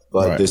product.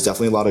 But there's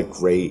definitely a lot of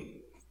great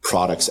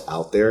products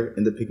out there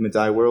in the pigment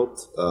dye world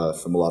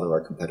from a lot of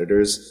our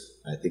competitors.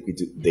 I think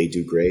they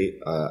do great.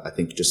 I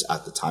think just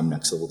at the time,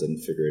 Next Level didn't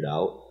figure it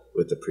out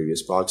with the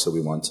previous product. So we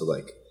wanted to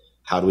like,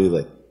 how do we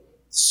like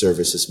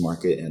service this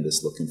market and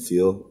this look and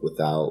feel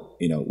without,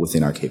 you know,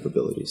 within our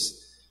capabilities?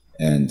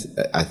 And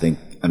I think,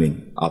 I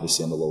mean,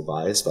 obviously I'm a little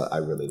biased, but I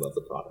really love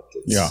the product.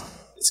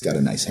 It's got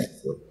a nice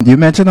handle. You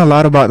mentioned a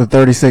lot about the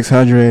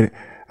 3600.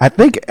 I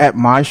think at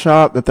my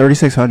shop, the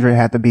 3600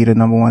 had to be the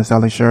number one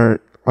selling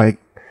shirt. Like,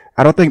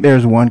 I don't think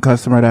there's one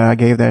customer that I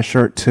gave that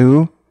shirt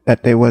to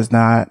that they was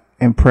not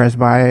impressed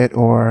by it,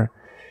 or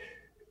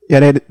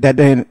they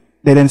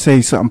didn't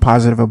say something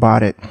positive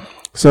about it.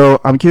 So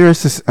I'm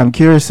curious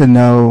to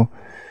know.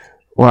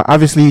 Well,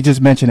 obviously you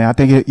just mentioned it. I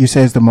think you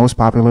said it's the most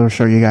popular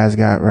shirt you guys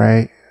got,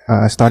 right?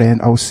 Started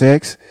in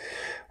 06.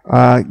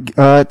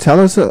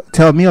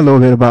 Tell me a little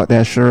bit about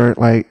that shirt.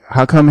 Like,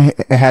 how come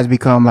it has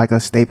become like a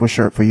staple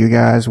shirt for you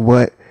guys?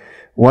 What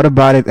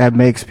about it that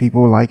makes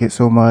people like it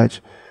so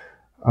much?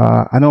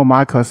 I know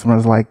my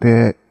customers liked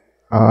it.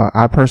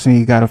 I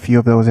personally got a few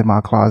of those in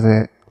my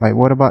closet. Like,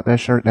 what about that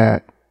shirt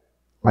that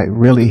like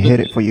really hit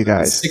it for you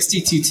guys?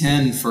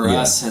 6210 for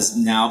us has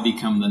now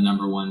become the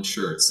number one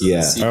shirt. So the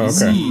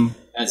CPC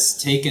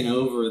has taken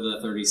over the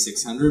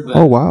 3600.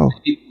 But wow.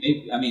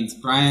 Maybe, I mean,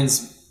 Brian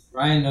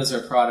knows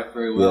our product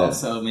very well,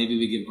 so maybe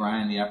we give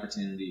Brian the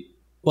opportunity.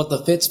 Well,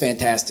 the fit's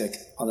fantastic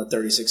on the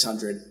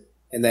 3600.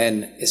 And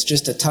then it's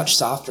just a touch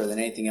softer than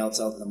anything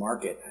else out in the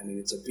market. I mean,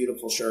 it's a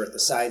beautiful shirt. The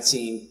side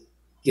seam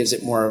gives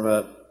it more of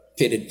a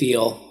fitted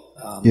feel.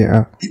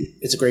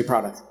 It's a great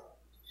product.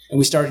 And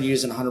we started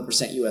using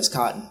 100% U.S.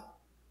 cotton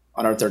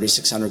on our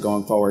 3600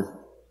 going forward.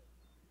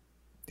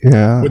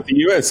 Yeah. With the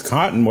U.S.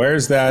 cotton,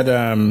 where's that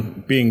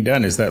being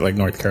done? Is that like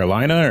North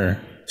Carolina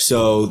or?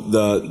 So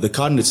the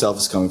cotton itself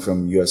is coming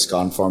from U.S.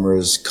 cotton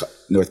farmers,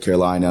 North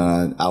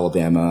Carolina,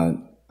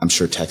 Alabama. I'm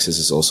sure Texas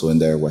is also in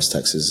there. West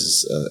Texas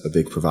is a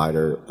big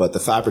provider, but the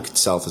fabric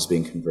itself is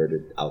being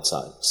converted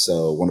outside.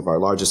 So one of our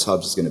largest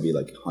hubs is going to be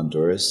like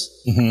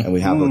Honduras, and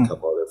we have a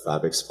couple other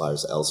fabric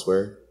suppliers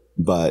elsewhere.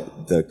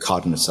 But the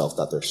cotton itself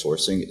that they're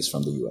sourcing is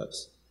from the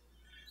U.S.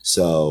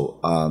 So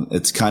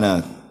it's kind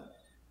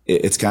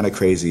of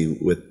crazy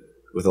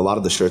with a lot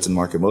of the shirts in the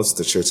market. Most of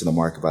the shirts in the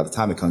market, by the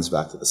time it comes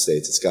back to the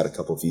States, it's got a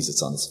couple of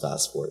visits on its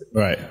passport.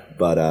 Right.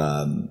 But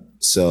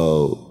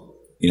so,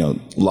 you know,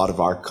 a lot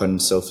of our cut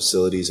and sew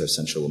facilities are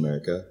Central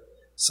America.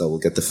 So we'll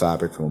get the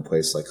fabric from a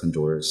place like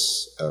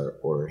Honduras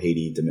or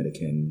Haiti,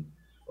 Dominican,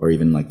 or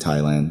even like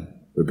Thailand.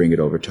 We bring it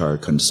over to our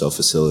cut and sew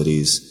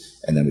facilities,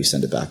 and then we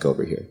send it back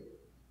over here.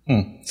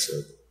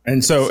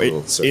 So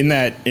in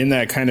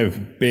that kind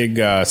of big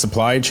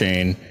supply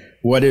chain,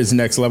 what has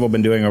Next Level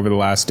been doing over the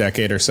last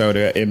decade or so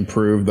to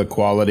improve the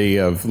quality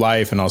of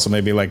life and also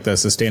maybe like the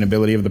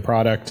sustainability of the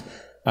product?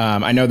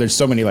 I know there's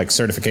so many like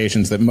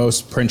certifications that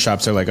most print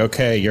shops are like,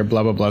 okay, you're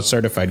blah, blah, blah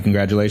certified.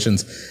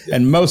 Congratulations.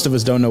 And most of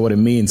us don't know what it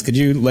means. Could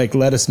you like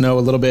let us know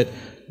a little bit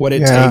what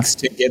it takes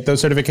to get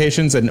those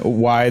certifications and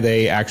why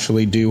they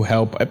actually do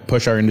help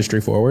push our industry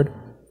forward?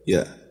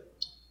 Yeah.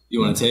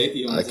 You want to take?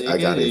 I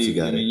got it. You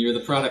got it. I mean, you're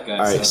the product guy.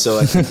 All right. So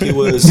I think it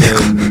was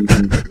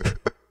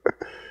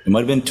it might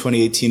have been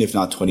 2018, if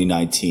not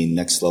 2019.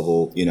 Next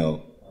Level,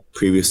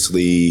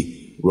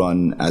 previously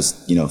run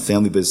as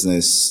family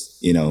business,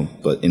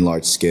 but in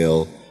large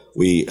scale.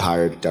 We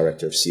hired a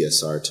director of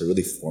CSR to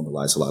really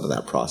formalize a lot of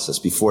that process.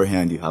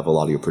 Beforehand, you have a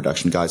lot of your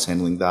production guys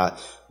handling that,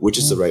 which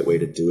is the right way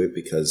to do it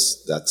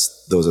because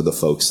those are the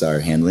folks that are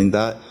handling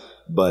that.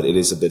 But it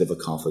is a bit of a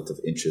conflict of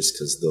interest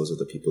because those are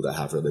the people that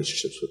have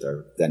relationships with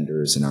our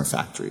vendors and our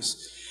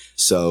factories.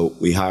 So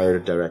we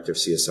hired a director of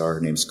CSR.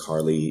 Her name's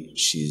Carly.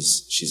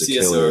 She's a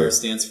killer. CSR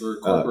stands for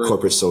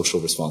corporate social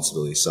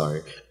responsibility.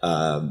 Sorry,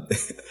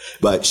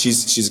 but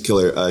she's a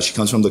killer. She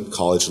comes from the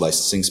college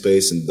licensing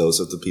space, and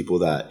those are the people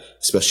that,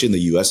 especially in the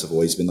U.S., have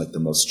always been like the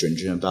most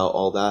stringent about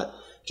all that.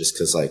 Just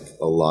because like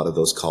a lot of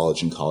those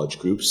college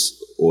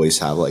groups always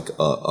have like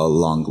a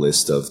long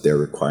list of their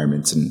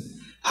requirements and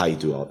how you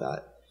do all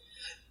that.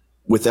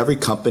 With every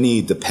company,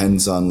 it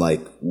depends on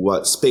like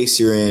what space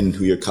you're in,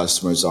 who your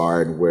customers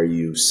are, and where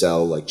you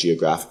sell like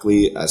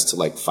geographically as to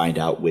like find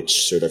out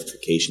which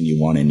certification you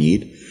want to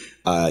need.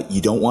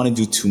 You don't want to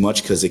do too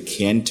much because it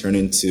can turn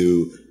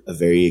into a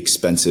very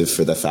expensive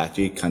for the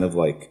factory, kind of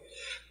like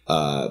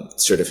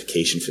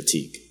certification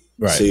fatigue.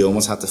 Right. So you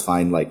almost have to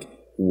find like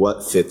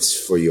what fits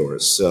for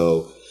yours.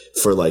 So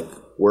for like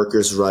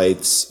workers'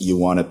 rights, you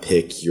want to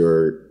pick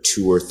your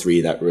 2 or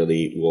 3 that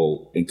really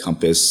will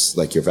encompass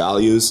like your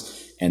values.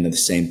 And then the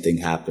same thing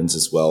happens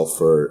as well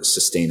for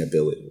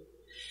sustainability.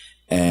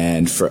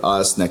 And for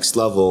us, Next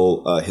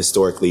Level,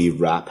 historically,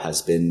 RAP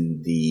has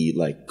been the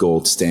like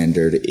gold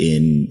standard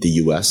in the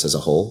U.S. as a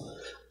whole,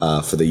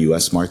 for the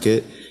U.S.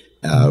 market.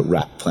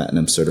 RAP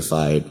Platinum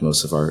certified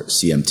most of our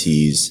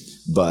CMTs.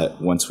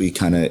 But once we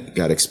kind of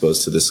got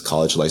exposed to this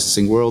college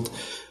licensing world,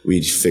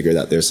 we figured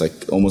that there's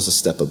like almost a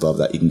step above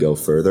that you can go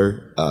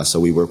further.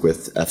 So we work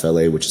with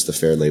FLA, which is the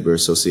Fair Labor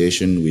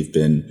Association. We've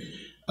been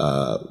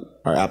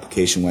our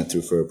application went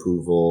through for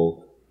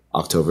approval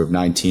October of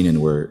 19,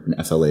 and we're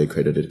an FLA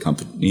accredited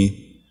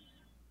company.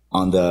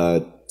 On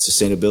the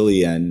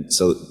sustainability end,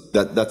 so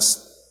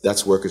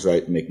that's workers'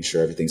 right, making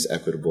sure everything's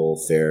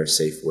equitable, fair,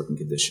 safe working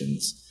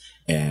conditions,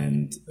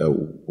 and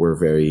we're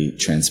very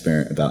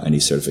transparent about any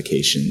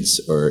certifications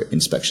or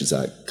inspections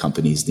that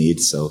companies need.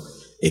 So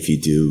if you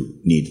do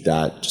need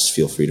that, just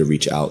feel free to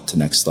reach out to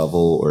Next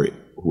Level or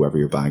whoever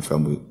you're buying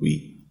from.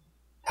 We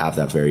have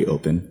that very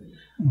open.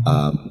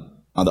 Mm-hmm.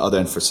 On the other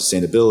end, for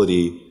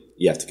sustainability,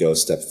 you have to go a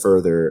step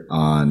further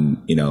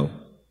on,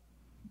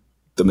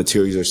 the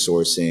materials you're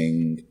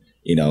sourcing,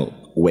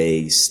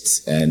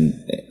 waste.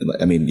 And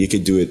I mean, you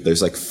could do it.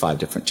 There's like 5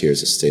 different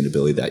tiers of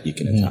sustainability that you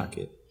can attack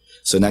it.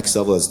 So Next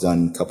Level has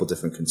done a couple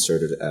different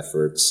concerted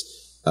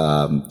efforts.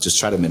 Just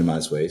try to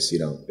minimize waste.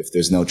 If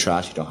there's no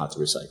trash, you don't have to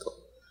recycle.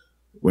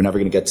 We're never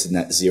going to get to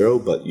net zero,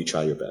 but you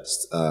try your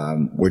best.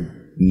 We're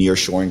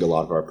nearshoring a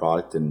lot of our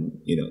product, and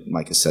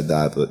Mike has said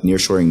that, but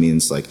nearshoring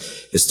means like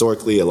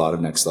historically a lot of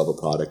Next Level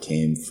product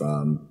came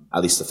from,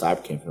 at least the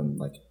fabric came from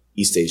like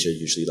East Asia,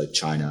 usually like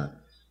China,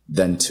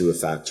 then to a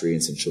factory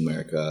in Central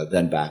America,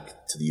 then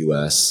back to the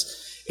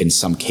US. In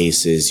some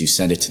cases, you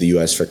send it to the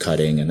US for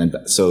cutting, and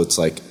then so it's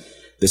like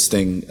this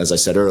thing, as I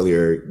said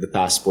earlier, the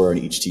passport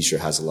on each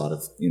t-shirt has a lot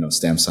of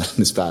stamps on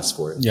this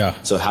passport. Yeah.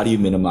 So how do you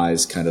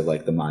minimize kind of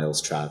like the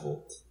miles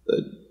traveled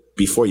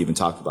before you even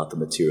talk about the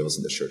materials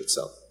in the shirt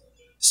itself?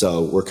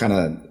 So we're kind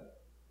of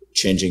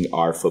changing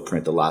our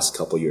footprint the last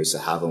couple of years to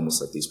have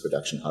almost like these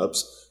production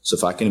hubs. So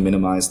if I can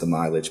minimize the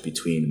mileage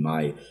between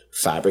my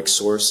fabric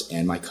source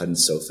and my cut and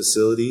sew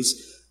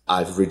facilities,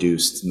 I've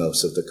reduced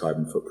most of the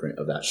carbon footprint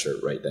of that shirt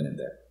right then and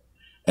there.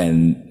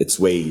 And it's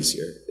way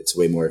easier. It's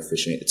way more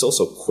efficient. It's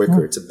also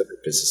quicker. It's a better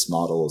business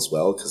model as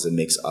well because it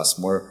makes us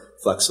more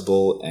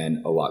flexible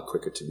and a lot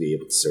quicker to be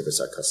able to service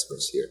our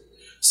customers here.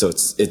 So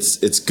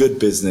it's good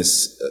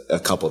business a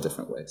couple of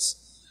different ways.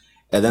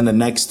 And then the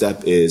next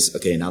step is,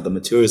 okay, now the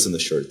materials in the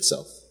shirt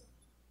itself.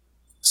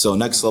 So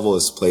Next Level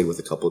has played with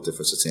a couple of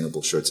different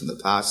sustainable shirts in the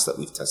past that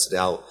we've tested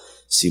out,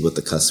 see what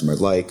the customer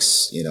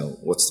likes,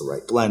 what's the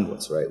right blend,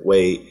 what's the right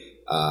weight.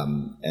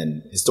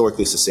 And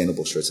historically,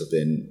 sustainable shirts have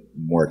been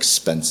more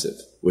expensive,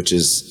 which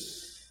is,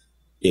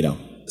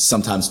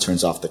 sometimes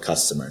turns off the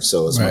customer.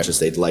 So as much as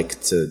they'd like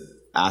to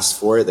ask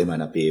for it, they might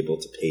not be able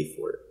to pay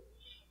for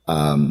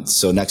it.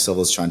 So Next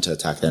Level is trying to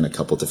attack that in a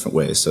couple different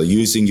ways. So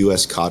using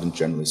U.S. cotton,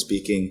 generally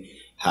speaking,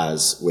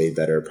 has way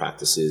better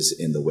practices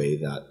in the way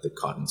that the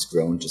cotton's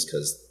grown, just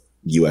because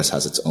the U.S.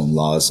 has its own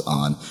laws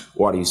on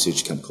water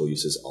usage, chemical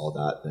uses, all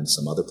that than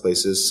some other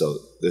places. So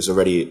there's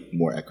already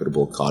more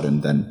equitable cotton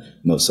than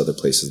most other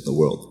places in the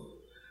world.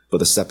 But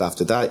the step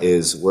after that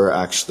is we're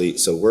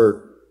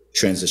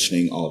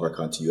transitioning all of our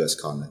cotton to U.S.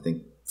 cotton. I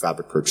think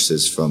fabric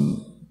purchases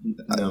from.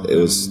 It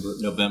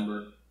was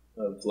November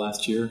of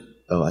last year.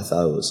 Oh, I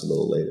thought it was a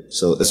little later.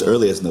 So as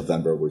early as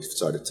November, we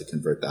started to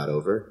convert that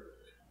over.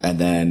 And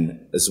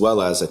then as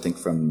well as I think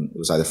it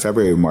was either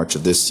February or March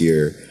of this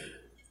year,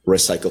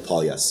 recycled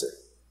polyester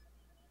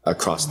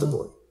across the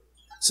board.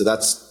 So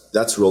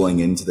that's rolling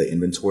into the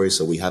inventory.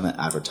 So we haven't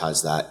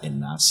advertised that en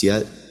masse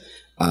yet.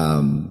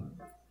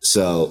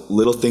 So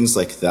little things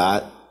like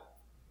that,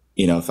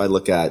 if I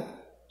look at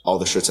all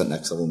the shirts that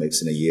Next Level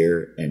makes in a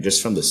year, and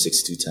just from the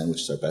 6210,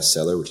 which is our best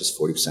seller, which is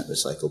 40%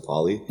 recycled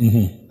poly,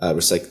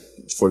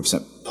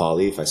 40%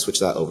 poly, if I switch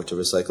that over to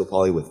recycled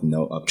poly with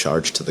no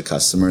upcharge to the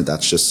customer,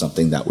 that's just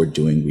something that we're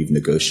doing. We've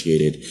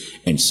negotiated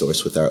and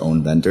sourced with our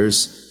own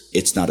vendors.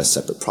 It's not a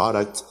separate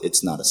product.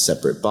 It's not a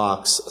separate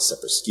box, a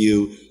separate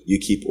SKU. You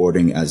keep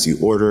ordering as you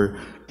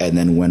order. And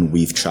then when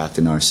we've tracked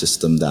in our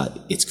system that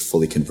it's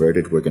fully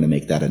converted, we're going to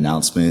make that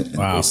announcement and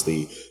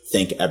basically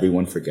thank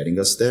everyone for getting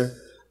us there.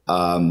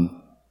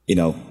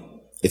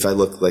 If I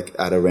look like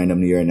at a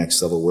random year at Next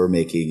Level, we're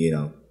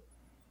making,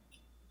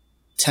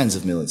 tens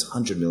of millions,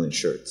 100 million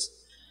shirts.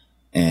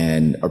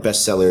 And our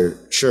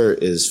bestseller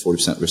shirt is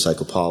 40%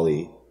 recycled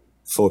poly,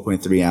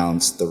 4.3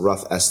 ounce. The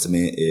rough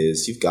estimate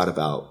is you've got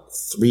about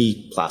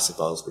 3 plastic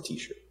bottles per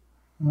t-shirt.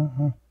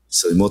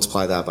 So we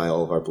multiply that by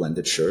all of our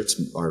blended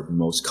shirts. Our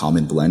most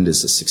common blend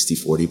is a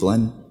 60-40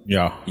 blend.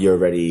 Yeah.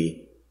 You've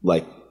already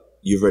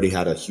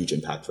had a huge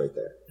impact right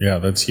there. Yeah,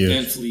 that's huge.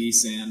 And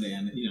fleece and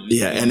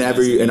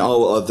and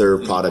all other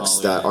products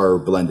that are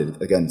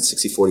blended. Again,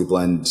 60-40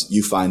 blend,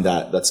 you find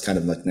that's kind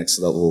of like Next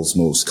Level's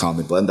most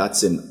common blend.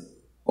 That's in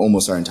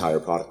almost our entire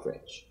product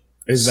range.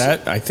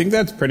 I think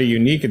that's pretty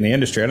unique in the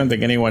industry. I don't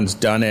think anyone's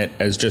done it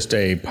as just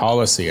a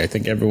policy. I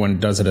think everyone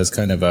does it as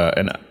kind of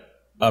an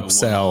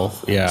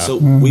upsell. Yeah. So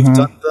we've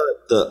done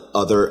the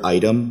other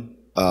item.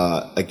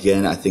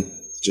 Again, I think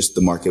just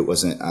the market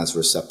wasn't as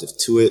receptive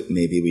to it.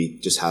 Maybe we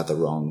just had the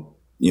wrong,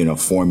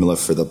 formula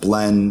for the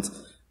blend.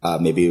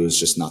 Maybe it was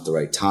just not the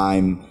right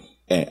time.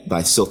 But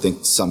I still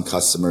think some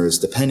customers,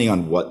 depending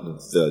on what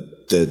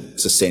the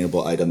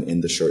sustainable item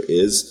in the shirt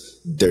is,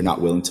 they're not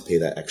willing to pay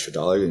that extra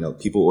dollar.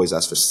 People always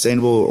ask for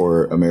sustainable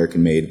or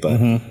American made,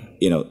 but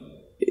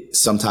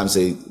sometimes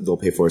they'll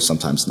pay for it,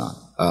 sometimes not.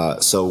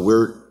 So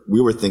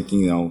we were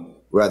thinking,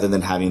 rather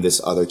than having this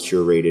other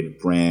curated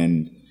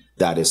brand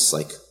that is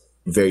like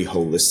very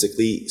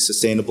holistically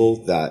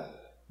sustainable, that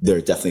there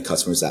are definitely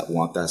customers that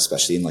want that,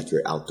 especially in like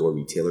your outdoor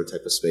retailer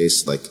type of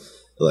space. Like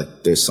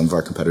there's some of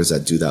our competitors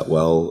that do that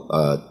well.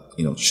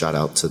 Shout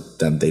out to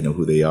them. They know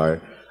who they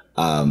are.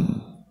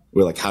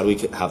 We're like, how do we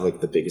have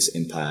like the biggest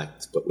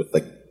impact, but with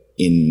like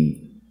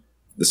in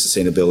the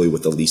sustainability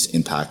with the least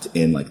impact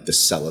in like the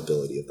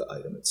sellability of the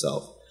item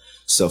itself.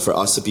 So for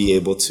us to be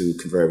able to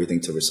convert everything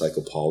to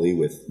recycled poly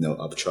with no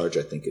upcharge,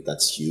 I think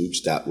that's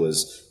huge. That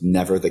was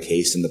never the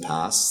case in the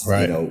past.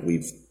 Right.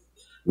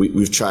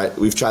 We've tried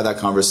that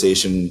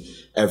conversation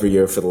every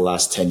year for the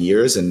last 10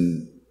 years,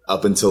 and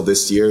up until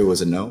this year, it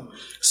was a no.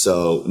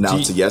 So now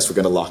it's a yes. We're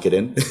going to lock it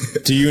in.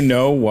 Do you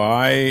know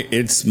why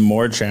it's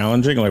more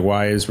challenging? Like,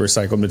 why is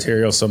recycled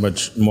material so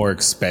much more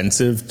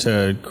expensive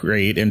to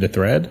create into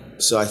thread?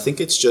 So I think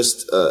it's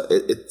just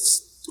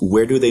it's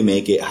where do they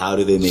make it? How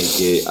do they make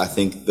it? I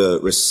think the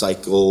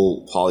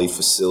recycle poly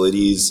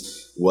facilities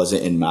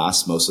wasn't in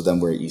mass. Most of them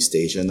were East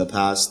Asia in the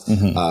past.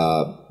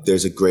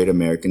 There's a great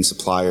American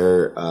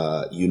supplier,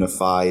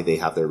 Unify. They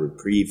have their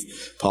Reprieve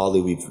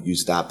poly. We've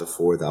used that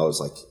before. That was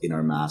like in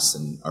our mass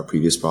and our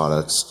previous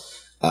products.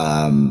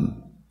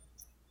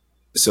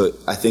 So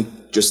I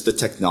think just the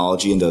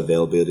technology and the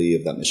availability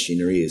of that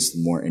machinery is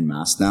more in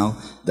mass now,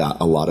 that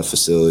a lot of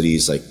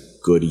facilities, like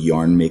good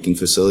yarn making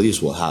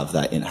facilities, will have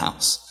that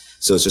in-house.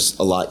 So it's just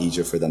a lot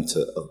easier for them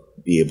to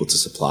be able to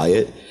supply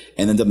it.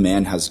 And then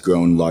demand has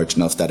grown large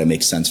enough that it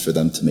makes sense for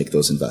them to make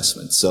those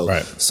investments. So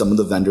some of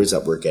the vendors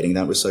that we're getting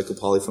that recycled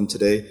poly from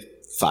today,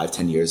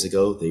 5-10 years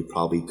ago, they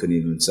probably couldn't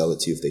even sell it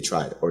to you if they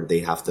tried, or they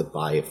have to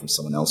buy it from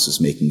someone else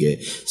who's making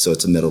it. So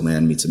it's a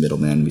middleman meets a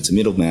middleman meets a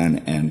middleman,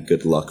 and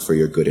good luck for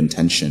your good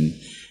intention.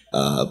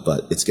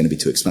 But it's going to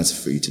be too expensive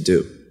for you to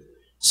do.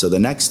 So the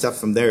next step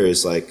from there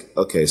is like,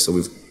 okay, so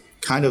we've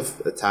kind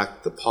of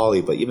attacked the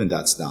poly, but even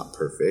that's not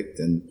perfect.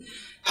 And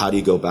how do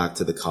you go back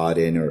to the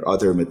cotton or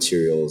other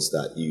materials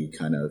that you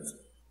kind of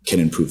can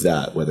improve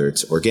that, whether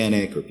it's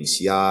organic or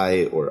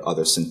PCI or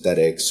other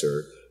synthetics,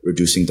 or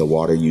reducing the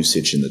water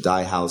usage in the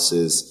dye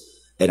houses.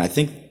 And I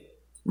think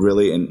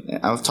really, and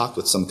I've talked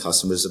with some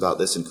customers about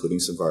this, including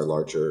some of our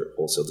larger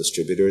wholesale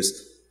distributors,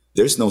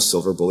 there's no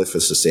silver bullet for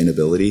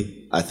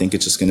sustainability. I think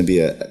it's just going to be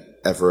a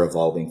ever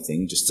evolving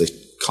thing, just to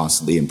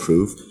constantly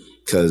improve,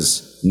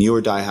 because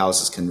newer dye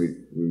houses can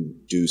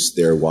reduce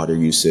their water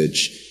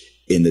usage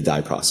in the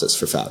dye process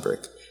for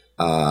fabric.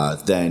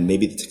 Then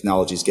maybe the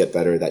technologies get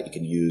better that you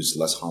can use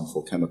less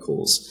harmful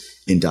chemicals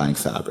in dyeing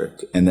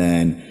fabric. And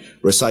then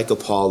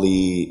recycled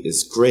poly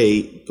is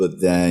great, but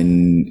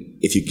then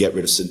if you get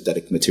rid of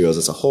synthetic materials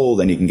as a whole,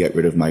 then you can get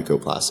rid of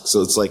microplastics.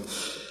 So it's like,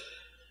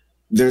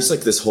 there's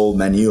like this whole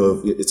menu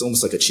of, it's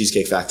almost like a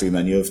Cheesecake Factory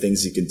menu of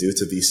things you can do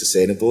to be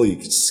sustainable. You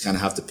just kind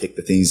of have to pick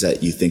the things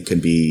that you think can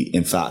be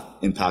in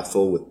fact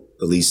impactful with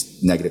the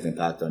least negative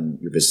impact on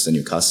your business and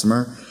your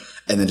customer,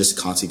 and then just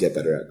constantly get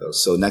better at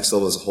those. So Next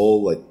Level as a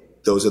whole, like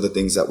those are the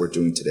things that we're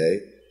doing today.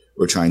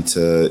 We're trying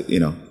to,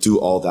 do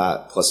all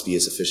that plus be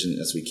as efficient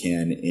as we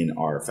can in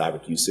our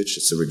fabric usage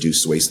just to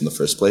reduce waste in the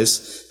first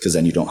place, because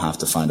then you don't have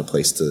to find a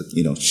place to,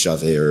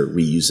 shove it or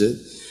reuse it.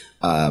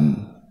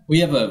 We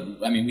have a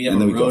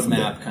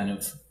roadmap kind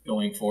of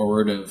going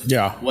forward of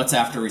what's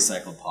after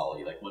recycled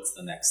poly, like what's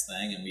the next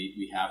thing, and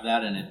we have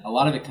that, and a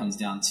lot of it comes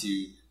down to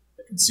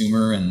the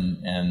consumer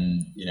and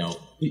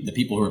the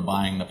people who are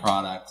buying the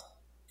product.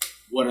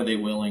 What are they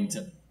willing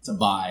to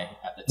buy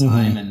at the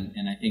time?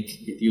 And I think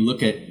if you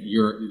look at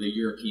the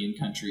European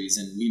countries,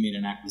 and we made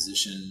an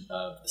acquisition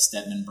of the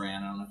Stedman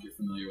brand. I don't know if you're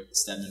familiar with the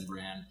Stedman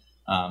brand.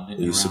 It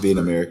used to be an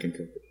American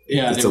company.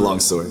 Yeah, it's a long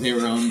story. They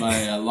were owned by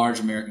a large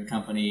American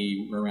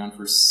company.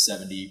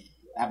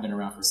 Have been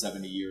around for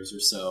 70 years or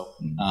so.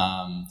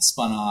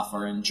 Spun off,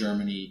 are in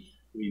Germany.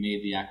 We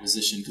made the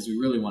acquisition because we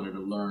really wanted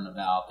to learn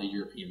about the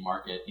European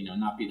market.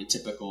 Not be the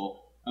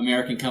typical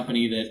American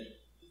company that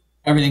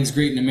everything's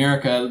great in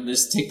America.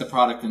 Just take the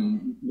product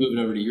and move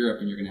it over to Europe,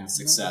 and you're going to have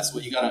success.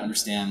 Well, you got to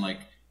understand, like,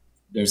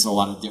 there's a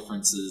lot of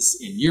differences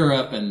in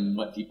Europe and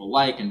what people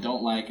like and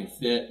don't like and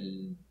fit,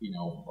 and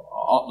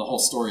the whole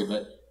story.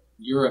 But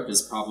Europe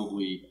is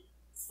probably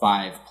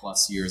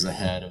 5+ years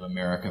ahead of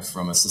America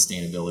from a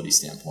sustainability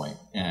standpoint.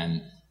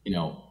 And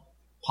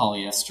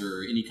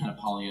polyester, any kind of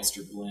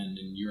polyester blend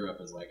in Europe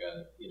is like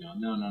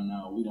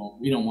no,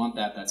 we don't want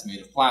that. That's made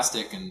of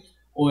plastic and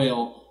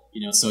oil.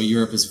 So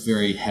Europe is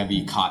very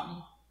heavy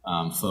cotton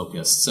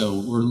focused.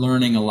 So we're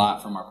learning a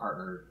lot from our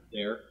partner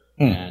there,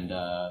 and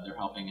they're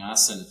helping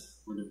us, and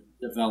we're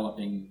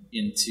developing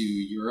into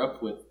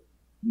Europe with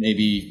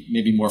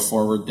maybe more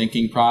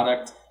forward-thinking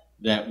product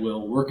that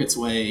will work its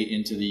way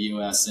into the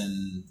U.S.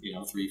 in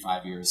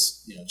 3-5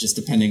 years, just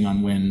depending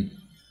on when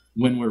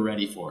we're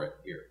ready for it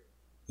here.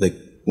 Like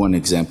one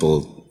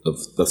example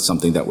of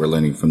something that we're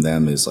learning from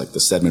them is like the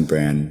Stedman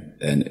brand,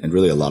 and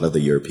really a lot of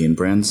the European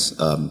brands.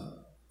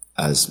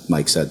 As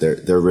Mike said,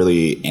 they're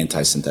really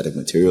anti-synthetic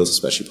materials,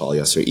 especially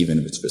polyester, even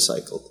if it's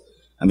recycled.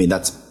 I mean,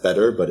 that's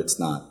better, but it's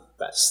not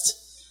best.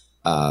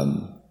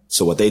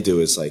 So what they do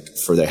is, like,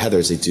 for their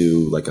heathers, they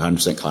do like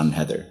 100% cotton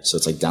heather. So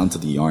it's like down to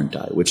the yarn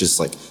dye, which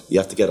is like, you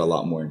have to get a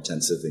lot more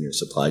intensive in your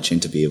supply chain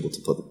to be able to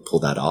pull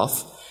that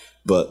off.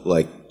 But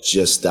like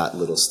just that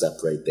little step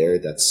right there,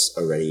 that's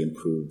already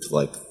improved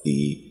like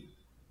the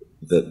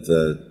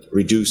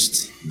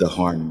reduced the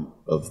harm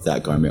of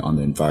that garment on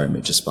the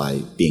environment just by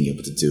being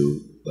able to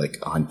do like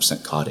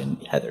 100% cotton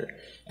heather.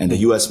 And the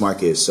US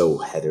market is so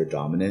heather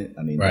dominant.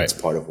 I mean, That's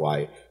part of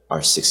why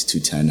our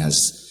 6210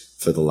 has,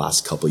 for the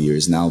last couple of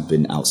years now,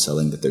 been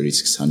outselling the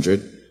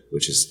 3600,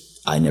 which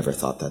is, I never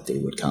thought that day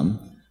would come.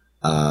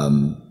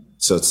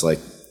 So it's like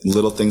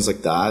little things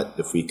like that.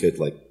 If we could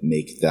like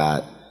make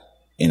that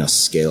in a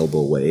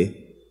scalable way,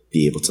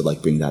 be able to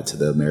like bring that to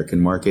the American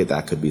market,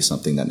 that could be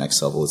something that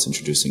Next Level is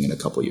introducing in a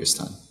couple of years'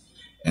 time.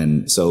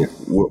 And so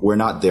we're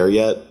not there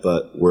yet,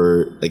 but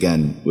we're,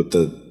 again, with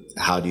the,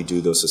 how do you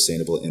do those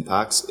sustainable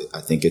impacts? I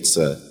think it's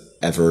a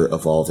ever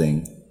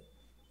evolving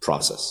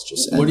process.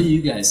 What are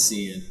you guys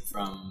seeing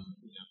from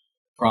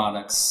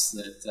products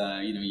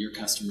that your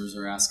customers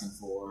are asking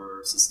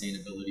for?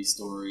 Sustainability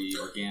story,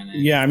 organic?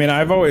 Yeah, I mean,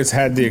 I've always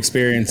had the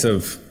experience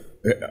of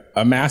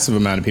a massive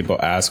amount of people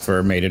ask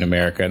for made in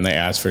America, and they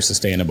ask for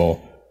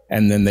sustainable,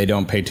 and then they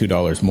don't pay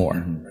 $2 more.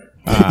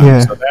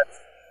 So that's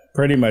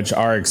pretty much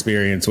our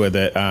experience with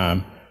it.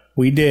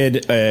 We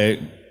did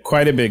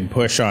quite a big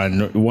push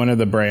on one of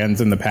the brands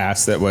in the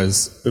past that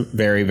was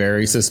very,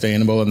 very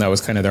sustainable, and that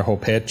was kind of their whole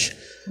pitch.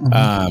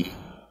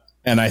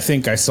 And I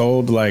think I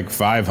sold like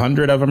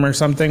 500 of them or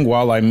something,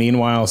 while I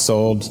meanwhile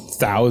sold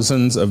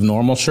thousands of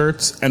normal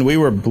shirts. And we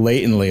were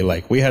blatantly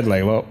like, we had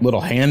like little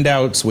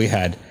handouts, we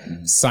had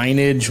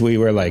signage, we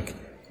were like,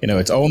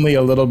 it's only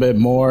a little bit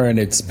more and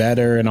it's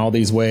better in all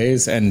these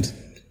ways. And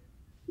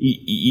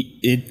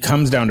it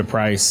comes down to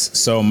price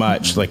so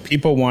much. Like,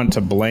 people want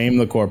to blame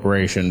the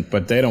corporation,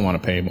 but they don't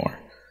want to pay more.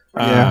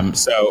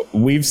 So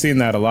we've seen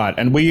that a lot,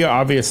 and we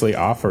obviously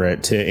offer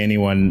it to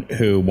anyone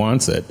who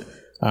wants it.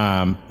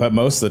 But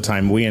most of the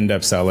time we end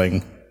up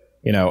selling,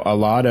 a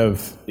lot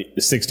of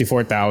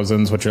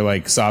 64,000s, which are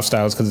like soft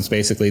styles, because it's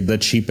basically the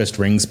cheapest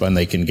ring spun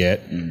they can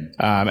get.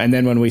 And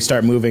then when we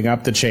start moving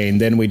up the chain,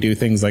 then we do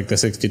things like the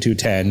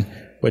 6210,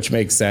 which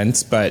makes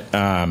sense. But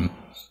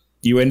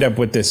you end up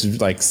with this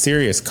like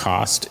serious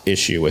cost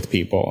issue with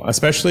people,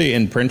 especially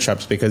in print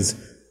shops, because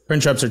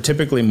print shops are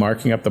typically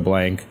marking up the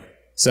blank.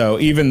 So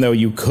even though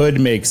you could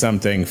make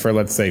something for,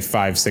 let's say,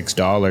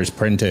 $5-6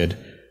 printed,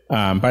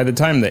 by the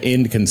time the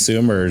end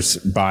consumer's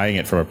buying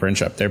it from a print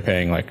shop, they're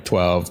paying like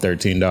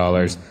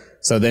 $12-13.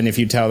 So then if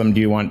you tell them,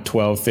 do you want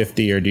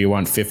 $12.50 or do you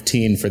want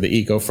 $15 for the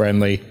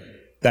eco-friendly,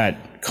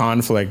 that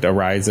conflict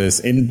arises.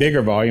 In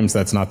bigger volumes,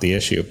 that's not the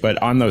issue,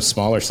 but on those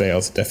smaller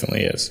sales, it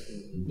definitely is.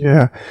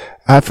 Yeah,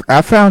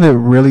 I found it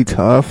really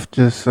tough.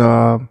 Just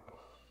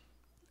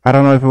I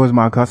don't know if it was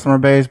my customer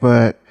base,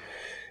 but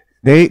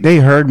they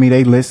heard me.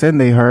 They listened.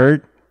 They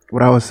heard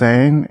what I was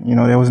saying. You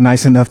know, they was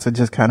nice enough to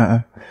just kind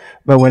of.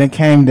 But when it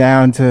came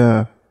down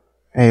to,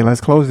 hey,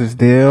 let's close this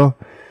deal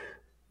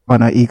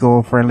on an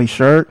eco-friendly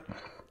shirt,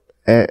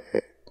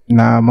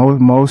 nah,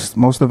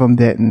 most of them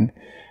didn't.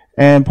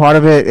 And part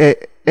of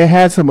it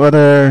had some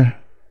other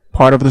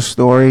part of the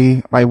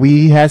story. Like,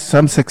 we had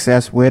some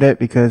success with it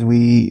because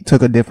we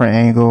took a different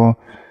angle,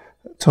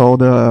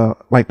 told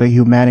like the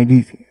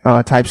humanity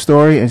type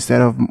story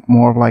instead of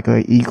more of like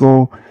a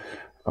eco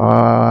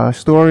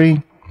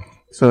story.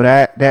 So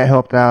that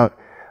helped out.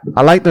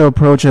 I like the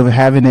approach of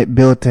having it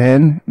built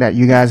in, that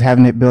you guys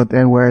having it built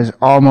in, where it's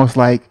almost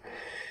like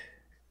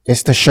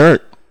it's the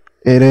shirt.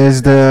 It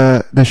is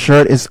the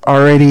shirt is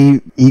already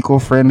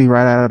eco-friendly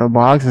right out of the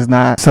box. It's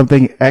not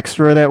something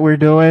extra that we're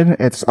doing.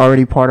 It's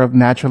already part of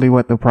naturally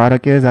what the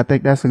product is. I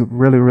think that's a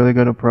really, really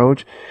good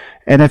approach.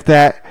 And I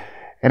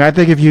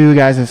think if you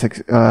guys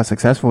are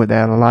successful with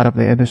that, a lot of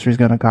the industry is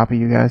going to copy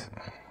you guys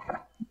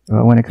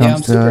when it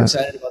comes to. I'm super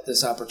excited about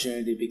this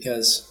opportunity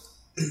because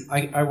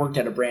I worked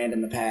at a brand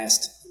in the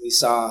past. We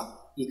saw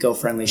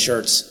eco-friendly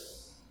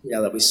shirts,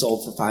 that we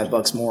sold for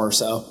 $5 more or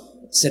so,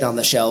 sit on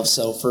the shelves.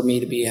 So for me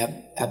to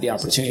have the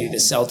opportunity to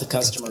sell to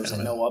customers at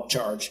no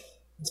upcharge,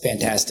 it's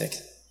fantastic.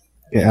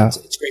 Yeah,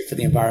 it's great for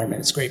the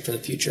environment. It's great for the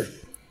future.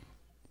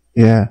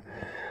 Yeah,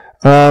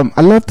 I'd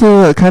love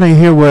to kind of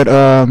hear what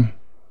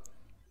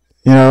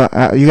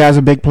you guys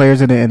are big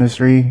players in the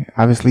industry.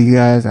 Obviously,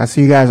 I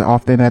see you guys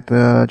often at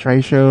the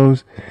trade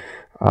shows.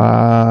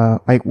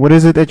 Like, what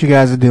is it that you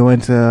guys are doing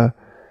to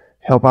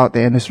help out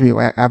the industry?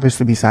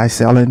 Obviously, besides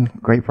selling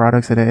great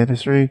products in the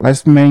industry,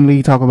 let's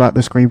mainly talk about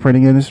the screen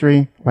printing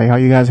industry. Like, how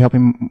you guys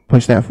helping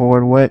push that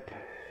forward? What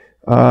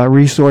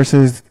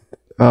resources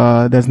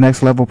does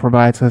Next Level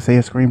provide to, say,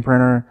 a screen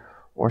printer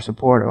or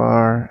support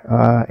or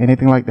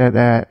anything like that?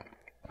 That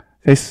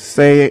they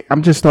say,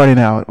 I'm just starting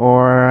out,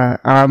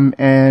 or I'm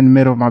in the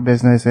middle of my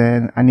business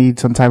and I need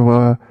some type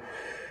of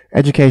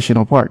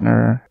educational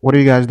partner. What are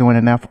you guys doing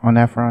on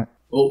that front?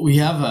 Well, we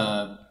have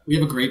a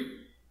great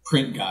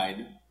print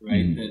guide,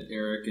 right, that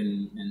Eric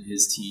and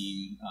his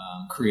team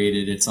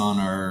created. It's on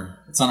our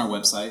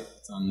website.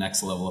 It's on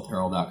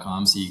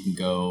nextlevelapparel.com, so you can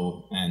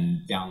go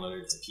and download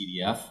it. It's a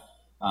PDF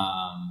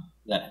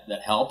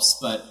that helps.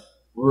 But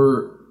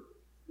we're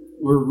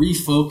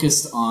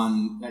refocused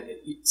on.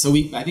 So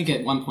I think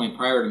at one point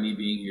prior to me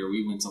being here,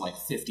 we went to like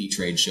 50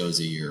 trade shows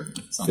a year,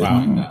 something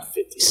like that.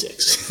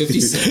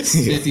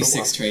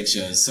 56 trade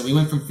shows. So we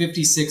went from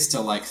 56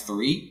 to like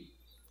 3.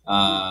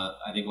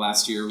 I think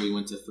last year we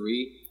went to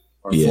 3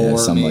 or 4,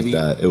 something maybe.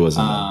 like that. It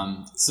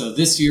wasn't. So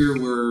this year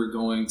we're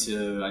going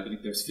to, I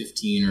think there's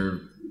 15 or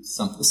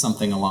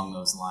something along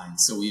those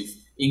lines. So we've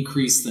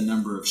increased the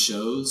number of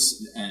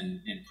shows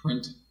and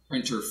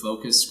printer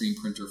focused, screen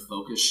printer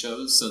focused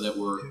shows, so that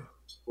we're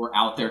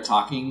out there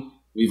talking.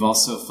 We've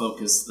also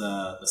focused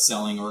the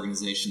selling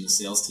organization, the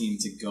sales team,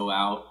 to go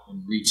out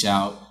and reach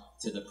out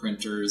to the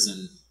printers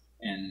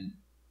and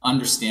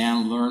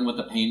understand, learn what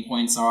the pain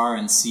points are,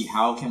 and see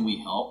how can we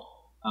help.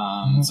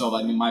 So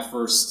I mean, my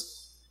first,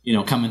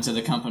 coming to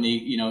the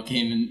company,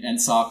 came and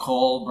saw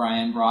Cole.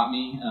 Brian brought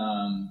me,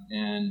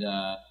 and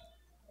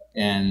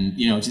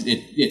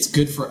it's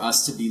good for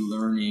us to be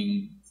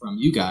learning from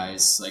you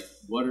guys. Like,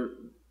 what are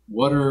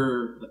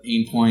the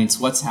pain points?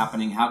 What's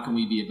happening? How can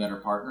we be a better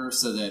partner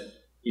so that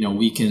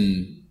we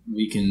can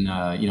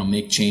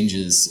make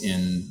changes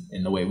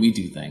in the way we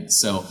do things?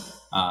 So.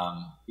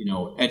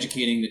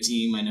 Educating the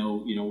team. I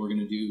know, we're going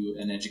to do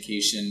an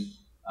education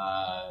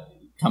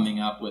coming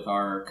up with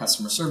our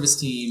customer service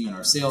team and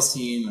our sales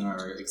team and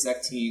our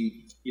exec team,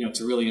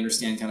 to really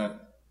understand kind of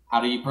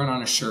how do you print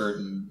on a shirt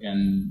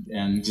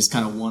and just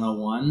kind of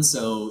 101.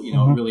 So, it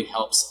really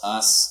helps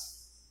us,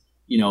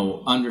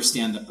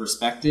 understand the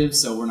perspective.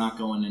 So we're not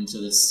going into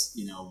this,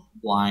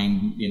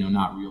 blind,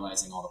 not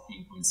realizing all the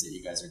pain points that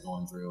you guys are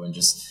going through and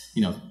just,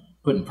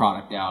 putting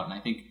product out. And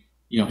I think,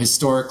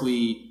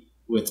 historically,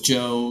 with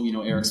Joe,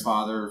 Eric's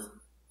father,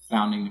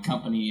 founding the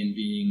company and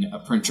being a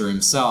printer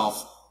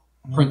himself,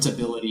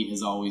 printability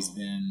has always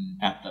been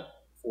at the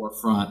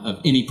forefront of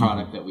any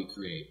product that we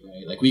create,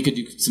 right? Like, we could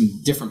do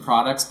some different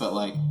products, but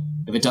like,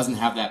 if it doesn't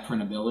have that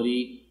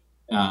printability,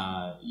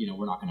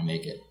 we're not going to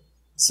make it.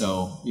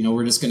 So,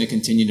 we're just going to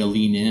continue to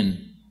lean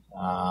in.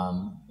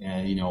 And,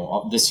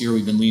 this year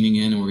we've been leaning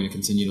in, and we're going to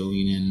continue to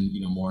lean in,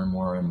 more and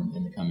more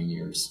in the coming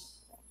years.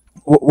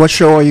 What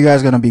show are you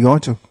guys going to be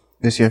going to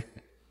this year?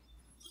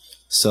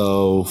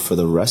 So for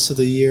the rest of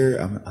the year,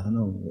 I don't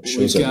know what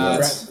shows We've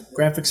got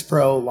Graphics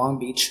Pro Long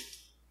Beach,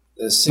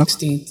 the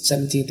 16th,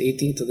 17th,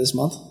 18th of this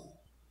month,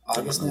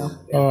 August now.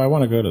 Oh, I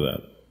want to go to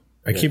that.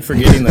 I keep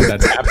forgetting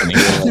that's happening.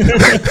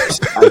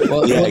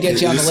 We'll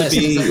get you on the list.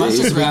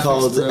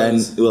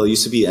 It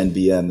used to be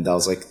NBM. That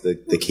was like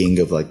the king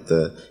of like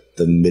the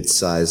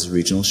mid-sized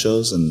regional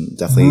shows, and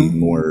definitely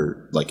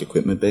more like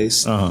equipment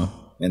based.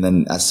 And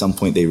then at some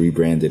point they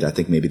rebranded. I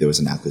think maybe there was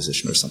an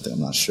acquisition or something. I'm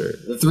not sure.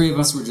 The three of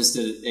us were just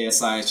at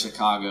ASI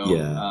Chicago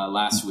Yeah.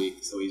 Last week,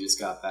 so we just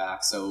got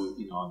back. So,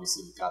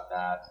 obviously we've got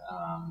that,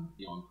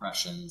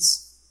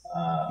 impressions,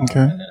 Okay.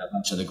 and then a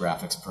bunch of the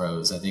graphics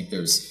pros. I think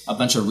there's a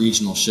bunch of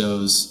regional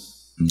shows.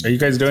 Are you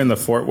guys doing the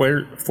Fort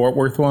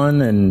Worth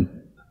one? And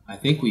I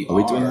think we are.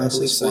 we doing that I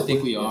this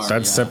think we are.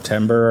 that's yeah.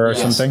 September or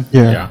Yes. something?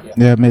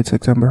 Yeah,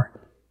 mid-September.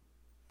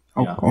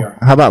 Oh, Yeah. cool.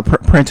 How about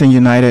Printing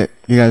United?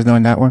 You guys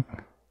doing that one?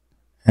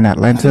 In I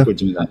Atlanta? think we're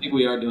doing I that. think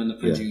we are doing the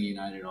Printing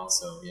United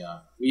also. Yeah,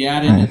 we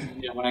added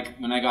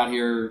when I got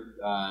here.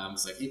 I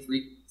was like, hey,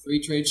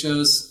 three trade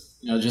shows.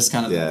 Just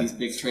kind of these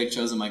big trade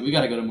shows. I'm like, we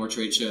got to go to more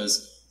trade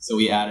shows. So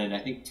we added, I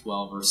think,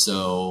 12 or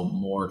so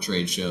more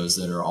trade shows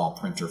that are all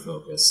printer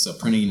focused. So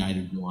Printing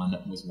United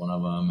was one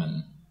of them,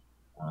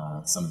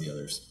 and some of the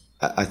others.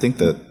 I think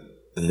the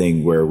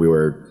thing where we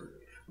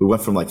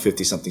went from like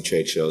 50 something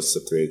trade shows to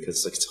 3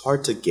 because like it's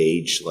hard to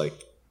gauge like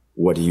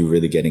what are you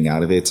really getting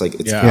out of it. It's like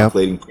it's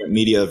calculating print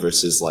media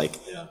versus like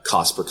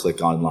cost per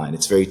click online.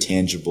 It's very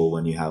tangible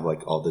when you have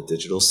like all the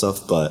digital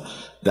stuff, but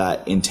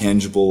that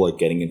intangible, like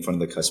getting in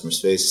front of the customer's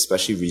face,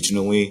 especially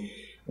regionally,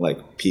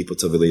 like people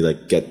to really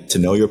like get to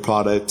know your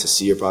product, to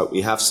see your product.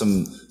 We have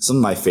some of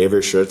my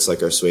favorite shirts,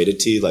 like our suede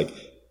tee, like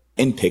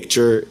in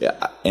picture,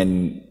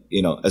 and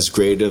as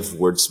great of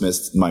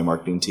wordsmith my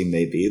marketing team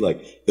may be,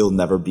 like it'll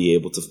never be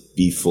able to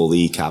be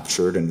fully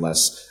captured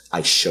unless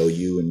I show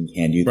you and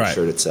hand you the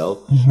shirt itself.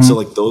 So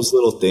like those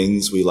little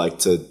things, we like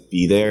to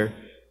be there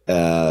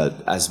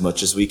as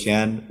much as we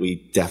can.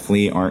 We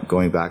definitely aren't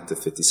going back to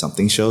 50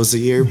 something shows a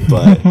year,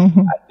 but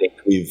I think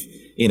we've,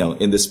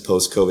 in this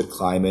post-COVID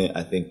climate,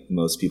 I think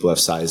most people have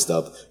sized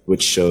up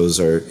which shows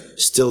are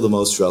still the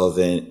most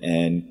relevant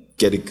and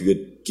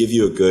give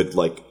you a good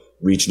like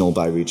regional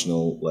by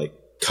regional like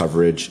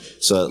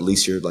coverage. So at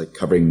least you're like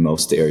covering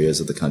most areas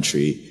of the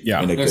country.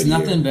 Yeah. There's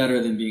nothing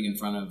better than being in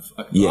front of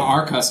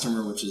our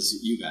customer, which is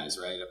you guys,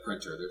 right? A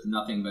printer. There's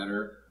nothing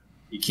better.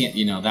 You can't,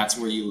 that's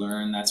where you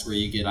learn. That's where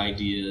you get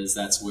ideas.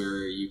 That's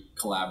where you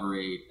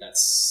collaborate.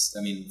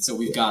 So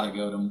we've got to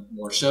go to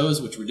more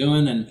shows, which we're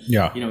doing. And,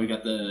 we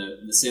got the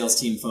sales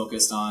team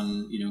focused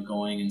on,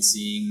 going and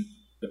seeing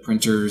the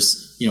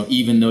printers,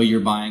 even though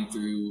you're buying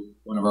through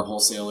one of our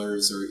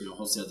wholesalers or,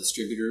 wholesale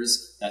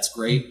distributors, that's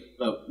great.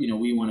 But,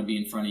 we want to be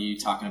in front of you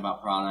talking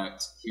about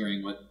product,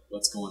 hearing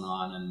what's going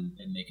on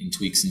and making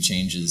tweaks and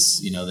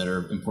changes, that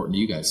are important to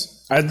you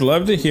guys. I'd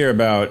love to hear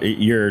about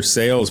your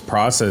sales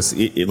process,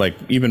 like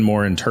even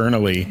more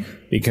internally,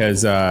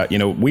 because,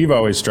 we've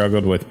always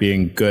struggled with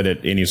being good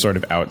at any sort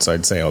of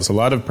outside sales. A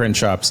lot of print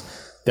shops,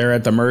 they're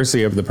at the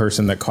mercy of the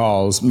person that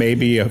calls,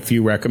 maybe a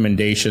few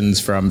recommendations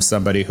from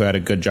somebody who had a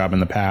good job in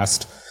the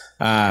past.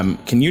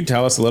 Can you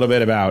tell us a little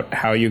bit about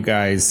how you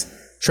guys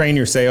train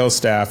your sales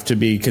staff to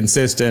be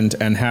consistent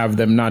and have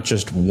them not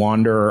just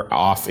wander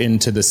off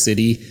into the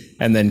city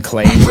and then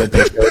claim that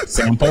they showed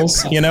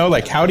samples?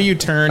 Like how do you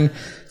turn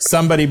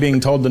somebody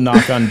being told to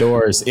knock on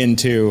doors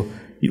into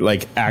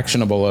like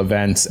actionable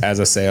events as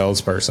a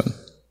salesperson?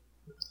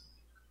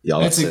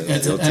 It's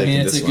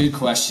a good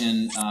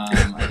question.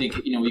 I think,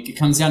 it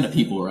comes down to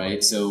people,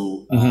 right?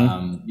 So,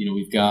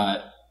 we've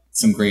got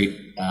some great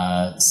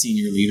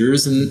senior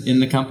leaders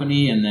in the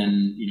company, and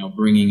then,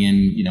 bringing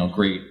in,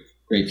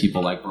 great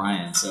people like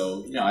Brian.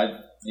 So, I'd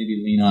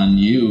maybe lean on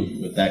you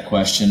with that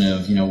question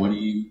of, what do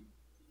you...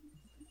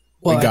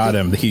 Well, we got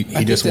him. He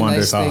just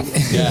wanders off.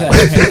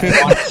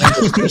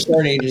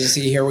 Start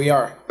agency, here we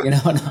are.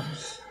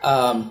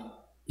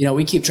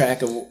 We keep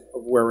track of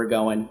where we're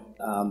going.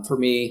 For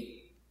me,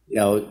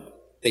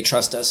 they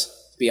trust us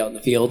to be out in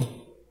the field,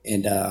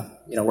 and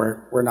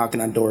we're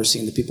knocking on doors,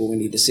 seeing the people we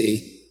need to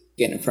see,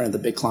 getting in front of the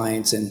big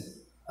clients, and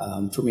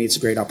for me, it's a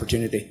great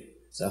opportunity.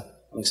 So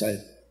I'm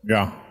excited.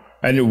 Yeah.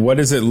 And what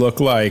does it look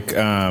like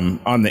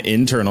on the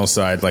internal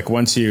side? Like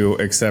once you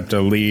accept a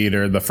lead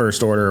or the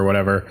first order or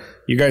whatever,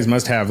 you guys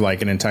must have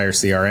like an entire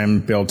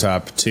CRM built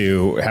up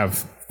to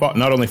have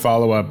not only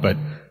follow up, but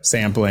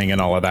sampling and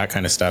all of that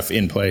kind of stuff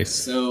in place.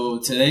 So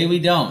today we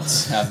don't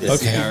have the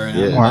CRM.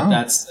 Yeah. Wow. But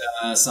that's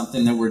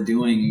something that we're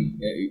doing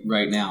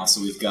right now.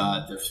 So we're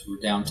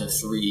down to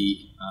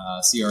 3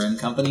 CRM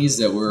companies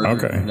that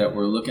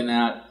we're looking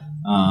at.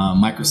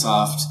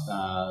 Microsoft,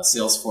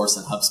 Salesforce,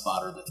 and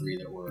HubSpot are the 3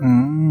 that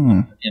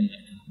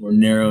we're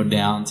narrowed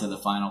down to the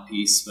final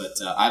piece. But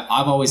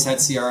I've always had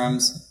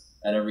CRMs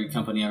at every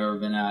company I've ever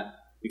been at.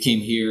 We came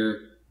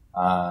here.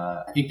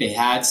 I think they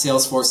had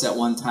Salesforce at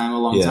one time, a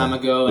long time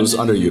ago. It was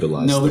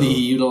underutilized. Nobody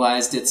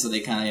utilized it, so they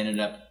kind of ended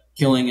up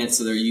killing it.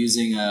 So they're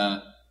using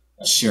a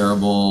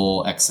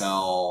shareable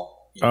Excel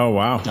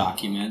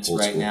document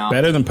right now.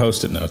 Better than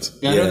Post-it notes.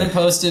 Better than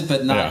Post-it,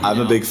 but not.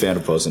 I'm a big fan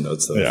of Post-it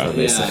notes, though.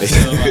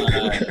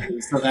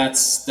 So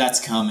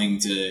that's coming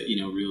to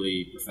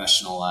really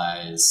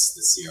professionalize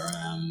the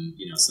CRM,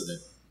 so that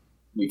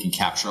we can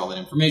capture all that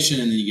information,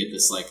 and then you get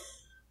this like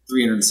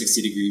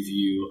 360-degree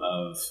view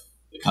of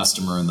the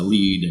customer and the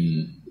lead,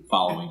 and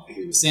following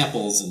through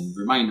samples and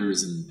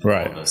reminders and all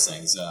of those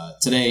things.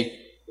 Today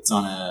it's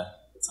on a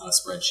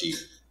spreadsheet.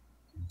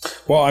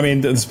 Well, I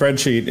mean, the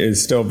spreadsheet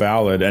is still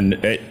valid, and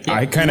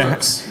I kind of.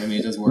 I mean,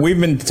 it does work. We've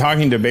been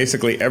talking to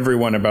basically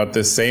everyone about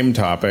this same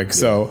topic. Yeah.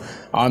 So,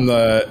 on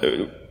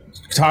the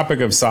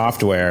topic of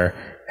software,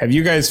 have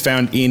you guys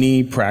found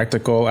any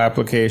practical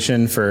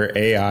application for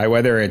AI?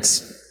 Whether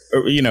it's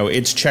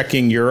it's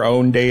checking your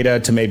own data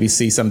to maybe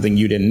see something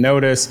you didn't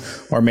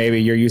notice, or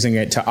maybe you're using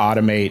it to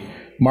automate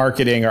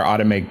marketing or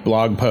automate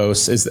blog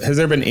posts. Has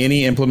there been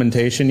any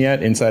implementation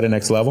yet inside of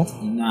Next Level?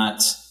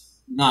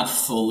 Not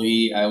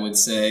fully, I would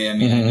say. I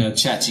mean, I know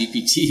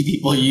ChatGPT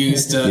people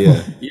use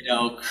to,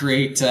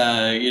 create,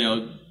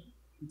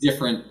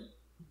 different,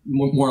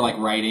 more like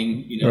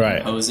writing,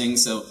 composing.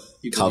 So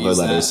people cover use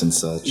letters that. And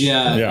such.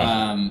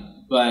 Yeah.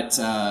 But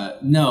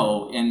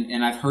no,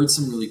 and I've heard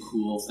some really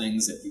cool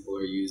things that people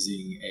are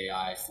using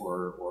AI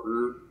for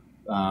order,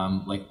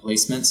 like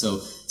placement. So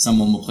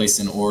someone will place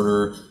an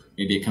order,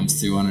 maybe it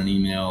comes through on an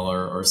email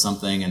or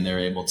something, and they're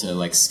able to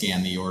like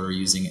scan the order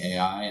using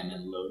AI and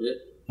then load it.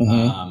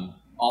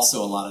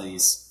 Also, a lot of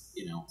these,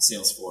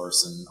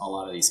 Salesforce and a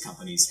lot of these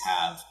companies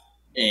have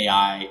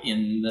AI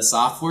in the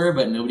software,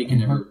 but nobody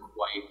can ever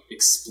quite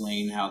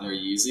explain how they're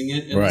using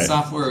it in the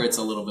software. It's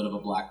a little bit of a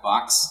black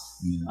box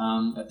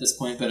at this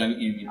point. But I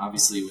mean,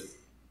 obviously, with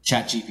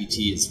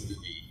ChatGPT, it's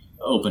really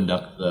opened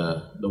up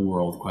the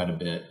world quite a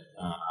bit.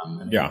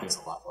 And I think there's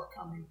a lot more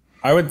coming.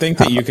 I would think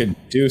that you could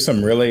do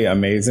some really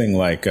amazing,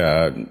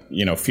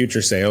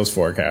 future sales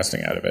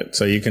forecasting out of it.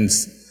 So you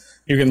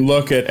can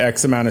look at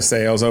X amount of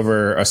sales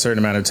over a certain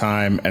amount of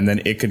time, and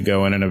then it could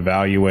go in and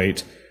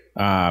evaluate,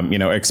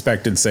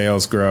 expected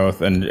sales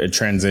growth and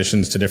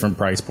transitions to different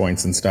price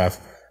points and stuff,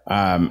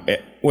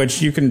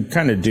 which you can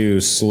kind of do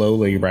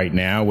slowly right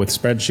now with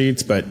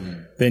spreadsheets, but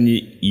then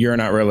you're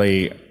not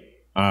really,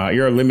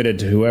 you're limited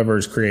to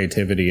whoever's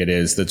creativity it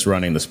is that's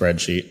running the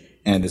spreadsheet.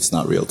 And it's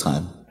not real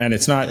time. And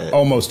it's not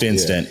almost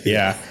instant.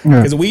 Yeah.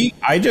 Because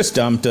I just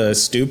dumped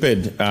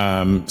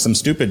some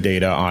stupid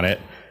data on it.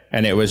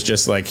 And it was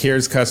just like,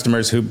 here's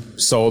customers who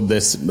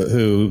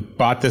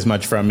bought this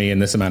much from me in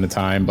this amount of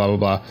time, blah, blah,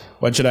 blah.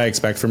 What should I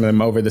expect from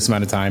them over this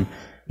amount of time?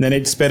 And then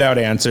it spit out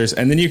answers.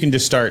 And then you can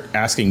just start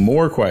asking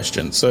more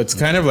questions. So it's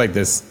kind of like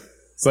this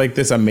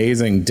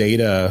amazing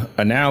data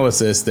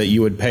analysis that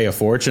you would pay a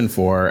fortune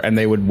for, and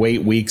they would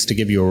wait weeks to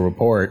give you a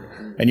report.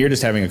 And you're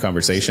just having a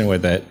conversation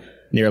with it.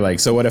 And you're like,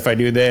 so what if I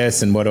do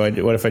this? And what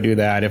if I do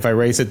that? If I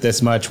raise it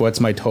this much, what's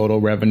my total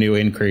revenue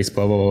increase?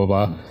 Blah, blah,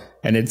 blah, blah.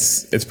 And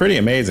it's pretty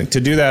amazing.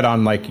 To do that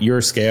on like your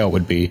scale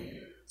would be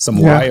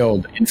some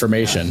wild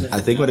information.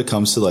 I think when it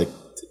comes to like,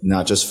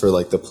 not just for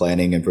like the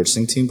planning and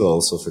purchasing team, but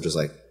also for just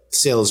like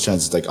sales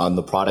trends, like on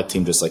the product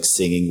team, just like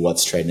singing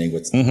what's trending,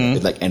 what's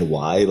like, and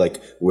why,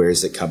 like, where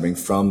is it coming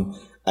from?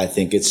 I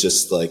think it's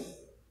just like,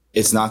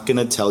 it's not going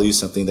to tell you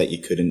something that you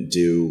couldn't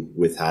do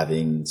with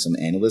having some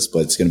analysts, but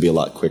it's going to be a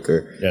lot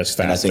quicker. Yeah, it's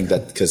faster. And I think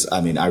that, because I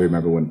mean, I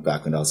remember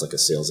back when I was like a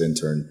sales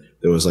intern,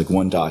 there was like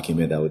one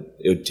document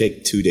it would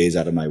take 2 days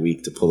out of my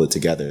week to pull it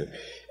together.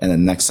 And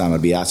then next time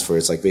I'd be asked for it,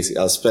 it's like basically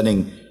I was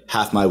spending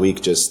half my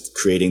week just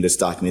creating this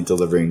document,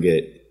 delivering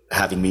it,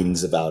 having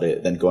meetings about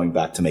it, then going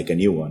back to make a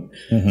new one.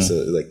 So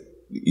like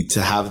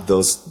to have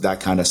that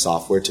kind of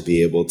software to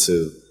be able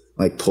to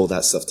like pull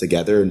that stuff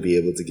together and be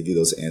able to give you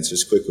those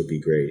answers quick would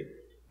be great.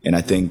 And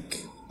I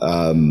think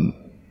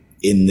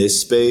in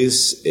this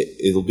space,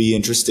 it'll be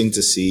interesting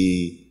to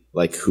see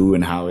like who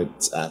and how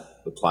it's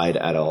applied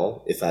at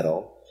all, if at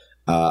all.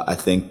 I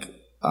think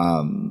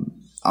on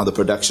the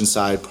production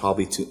side,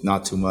 probably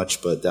not too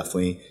much, but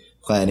definitely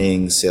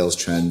planning, sales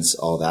trends,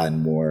 all that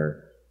and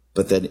more.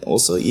 But then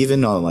also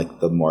even on like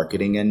the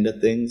marketing end of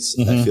things,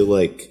 I feel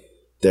like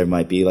there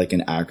might be like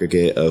an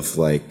aggregate of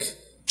like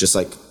just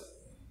like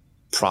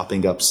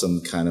propping up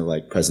some kind of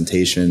like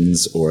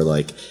presentations or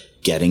like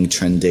getting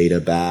trend data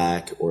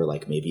back, or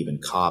like maybe even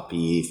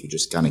copy if you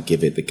just kind of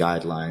give it the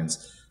guidelines.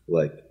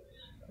 Like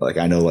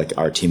I know like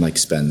our team like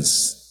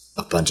spends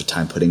a bunch of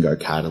time putting our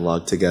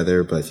catalog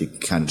together, but if you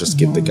kind of just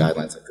give the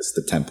guidelines, like this is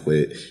the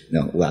template,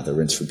 lather,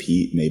 rinse,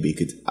 repeat, maybe you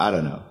could, I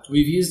don't know.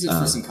 We've used it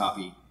for some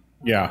copy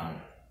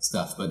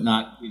stuff, but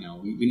not, we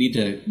need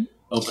to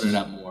open it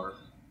up more.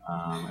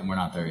 And we're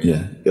not there yet.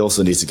 Yeah, it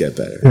also needs to get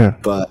better.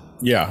 But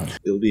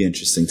it'll be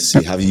interesting to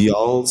see. Have you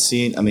all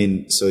seen? I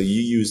mean, so you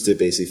used it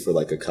basically for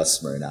like a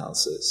customer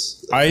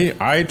analysis.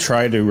 I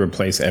try to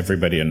replace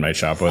everybody in my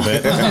shop with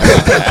it.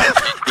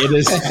 It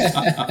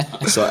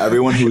is. So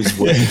everyone who's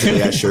working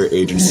today at your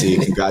agency,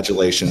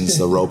 congratulations.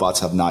 The robots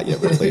have not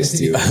yet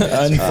replaced you.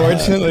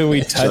 Unfortunately,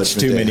 we touch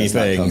too many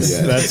things.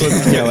 That's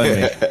what's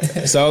killing me.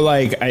 So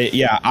like,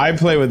 I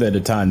play with it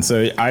a ton.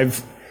 So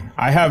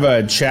I have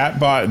a chat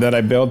bot that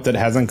I built that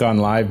hasn't gone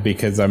live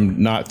because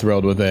I'm not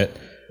thrilled with it.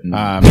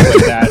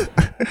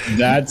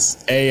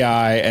 That's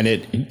AI,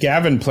 and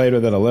Gavin played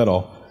with it a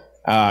little.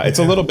 It's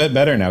a little bit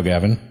better now,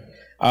 Gavin.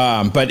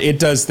 But it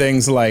does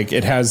things like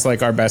it has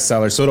like our best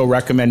sellers. So it'll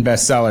recommend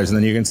best sellers, and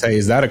then you can say,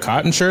 is that a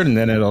cotton shirt? And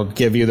then it'll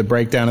give you the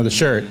breakdown of the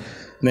shirt.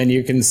 And then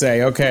you can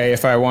say, okay,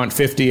 if I want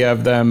 50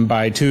 of them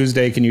by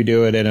Tuesday, can you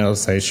do it? And it'll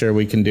say, sure,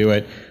 we can do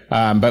it.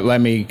 But let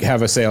me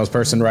have a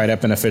salesperson write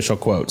up an official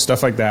quote,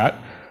 stuff like that.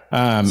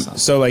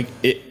 So like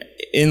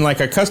in like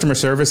a customer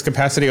service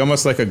capacity,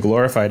 almost like a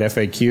glorified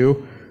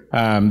FAQ,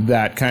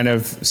 that kind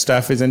of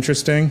stuff is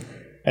interesting.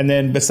 And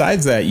then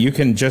besides that, you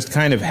can just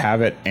kind of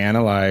have it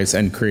analyze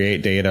and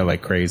create data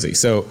like crazy.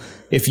 So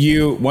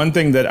one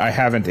thing that I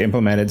haven't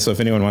implemented, so if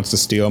anyone wants to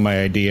steal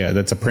my idea,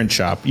 that's a print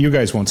shop, you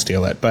guys won't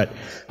steal it. But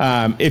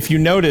if you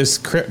notice,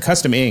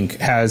 Custom Ink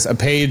has a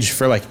page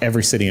for like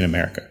every city in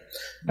America.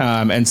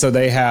 And so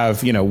they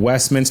have,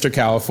 Westminster,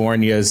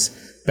 California's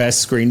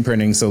best screen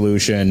printing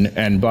solution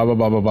and blah, blah,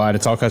 blah, blah, blah. And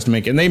it's all Custom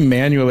Ink. And they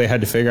manually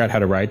had to figure out how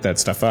to write that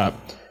stuff up.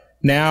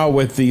 Now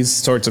with these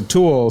sorts of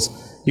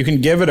tools, you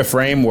can give it a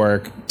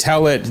framework,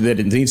 tell it that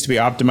it needs to be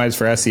optimized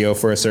for SEO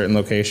for a certain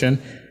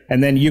location,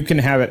 and then you can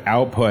have it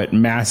output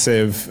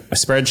massive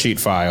spreadsheet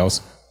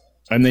files,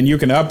 and then you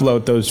can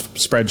upload those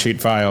spreadsheet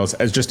files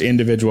as just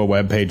individual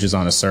web pages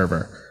on a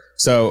server.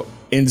 So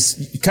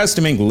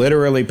Custom Ink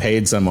literally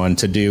paid someone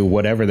to do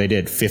whatever they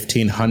did,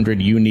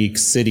 1,500 unique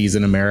cities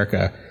in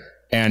America,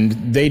 and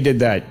they did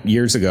that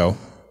years ago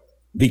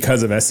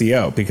because of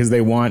SEO, because they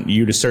want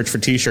you to search for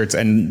t-shirts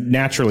and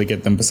naturally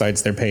get them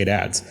besides their paid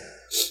ads.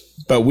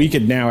 But we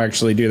could now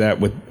actually do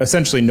that with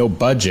essentially no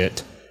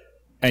budget,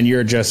 and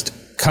you're just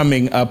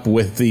coming up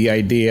with the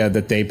idea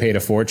that they paid a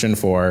fortune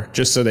for,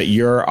 just so that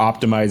you're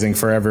optimizing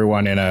for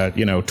everyone in a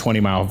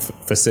 20-mile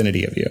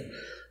vicinity of you.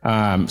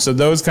 So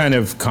those kind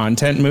of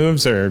content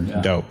moves are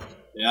dope.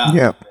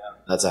 Yeah.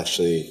 That's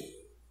actually...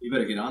 You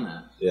better get on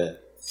that. Yeah.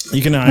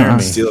 You can hire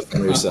me. Steal it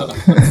from yourself.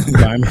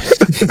 I'm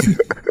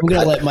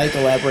going to let Mike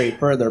elaborate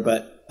further,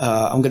 but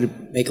I'm going to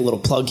make a little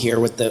plug here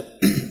with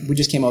we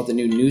just came out with a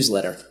new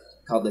newsletter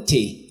called The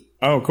T.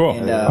 Oh, cool.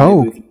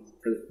 And,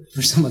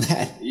 for some of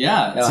that.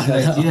 Yeah, it's a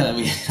good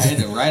idea. I had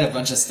to write a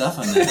bunch of stuff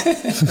on that.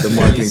 The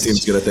marketing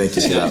team's going to thank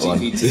you for that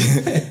one.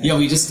 Yeah,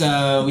 we just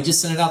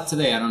sent it out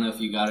today. I don't know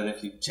if you got it,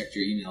 if you checked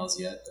your emails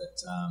yet, but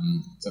it's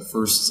the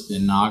first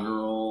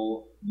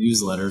inaugural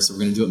newsletter, so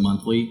we're going to do it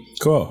monthly.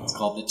 Cool. It's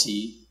called The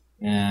T.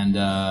 And,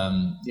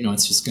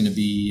 it's just going to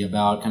be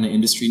about kind of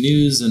industry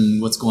news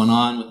and what's going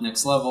on with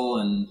Next Level.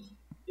 And,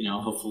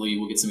 hopefully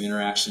we'll get some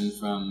interaction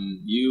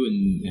from you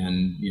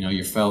and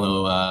your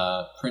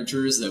fellow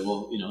printers that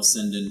will,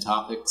 send in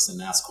topics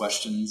and ask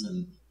questions,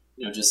 and,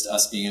 just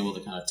us being able to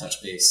kind of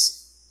touch base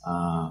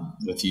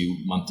with you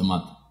month to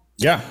month.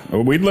 Yeah,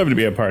 well, we'd love to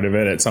be a part of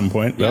it at some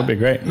point. That'd be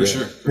great. For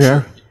sure.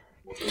 Yeah.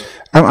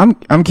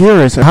 I'm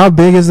curious. How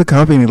big is the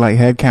company, like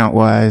headcount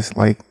wise?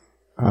 Like,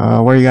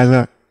 where are you guys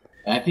at?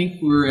 I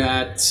think we're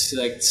at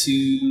like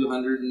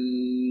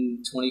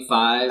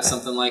 225,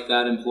 something like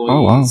that, employees.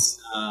 Oh, wow.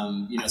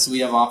 So we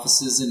have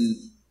offices in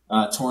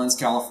Torrance,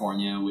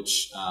 California,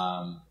 which,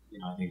 I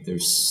think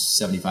there's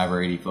 75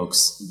 or 80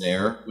 folks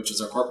there, which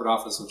is our corporate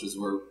office, which is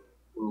where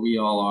we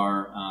all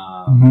are.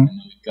 And then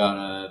we've got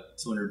a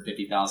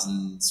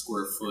 250,000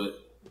 square foot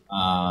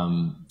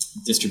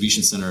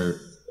distribution center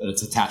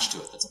that's attached to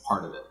it, that's a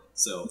part of it.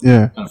 So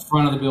kind of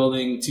front of the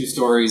building, 2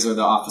 stories are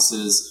the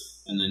offices,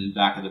 and then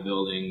back of the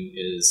building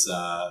is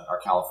our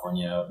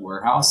California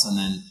warehouse. And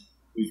then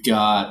we've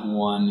got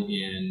one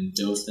in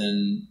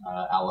Dothan,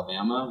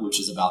 Alabama, which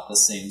is about the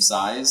same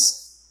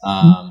size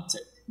to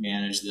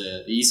manage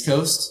the East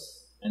Coast.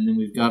 And then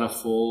we've got a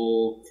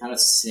full kind of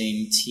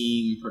same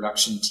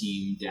production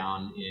team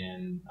down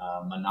in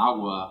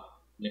Managua,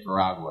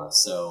 Nicaragua.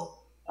 So,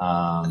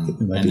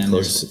 it might be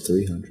close to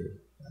 300.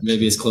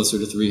 Maybe it's closer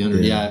to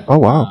 300, yeah. Oh,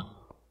 wow.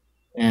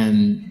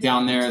 And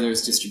down there,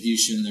 there's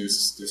distribution,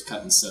 there's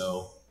cut and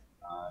sew,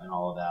 and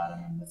all of that.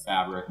 And then the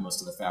fabric,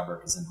 most of the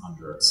fabric is in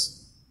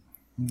Honduras.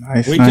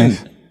 Nice.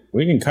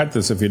 We can cut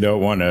this if you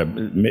don't want to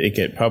make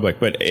it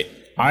public, but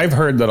I've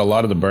heard that a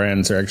lot of the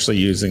brands are actually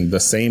using the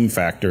same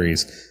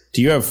factories.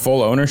 Do you have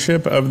full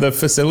ownership of the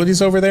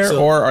facilities over there,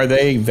 or are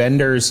they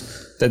vendors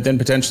that then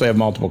potentially have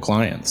multiple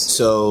clients?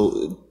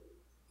 So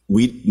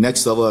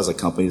Next Level as a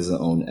company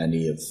doesn't own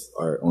any of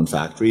our own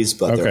factories,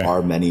 but there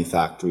are many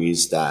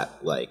factories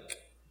that, like,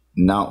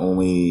 not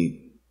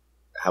only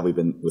have we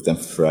been with them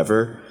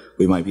forever,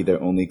 we might be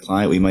their only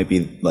client. We might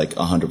be like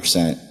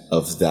 100%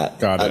 of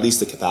that, at least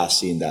the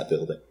capacity in that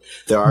building.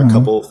 There are a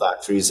couple of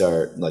factories that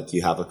are like,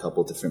 you have a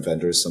couple of different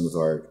vendors, some of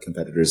our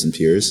competitors and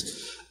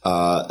peers.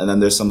 And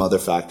then there's some other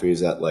factories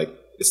that, like,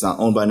 it's not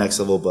owned by Next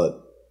Level,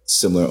 but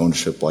similar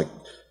ownership, like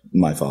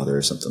my father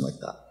or something like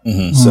that.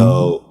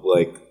 So,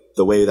 like,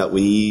 the way that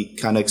we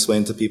kind of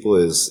explain to people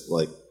is,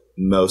 like,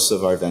 most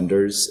of our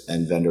vendors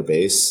and vendor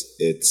base,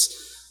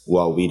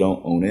 while we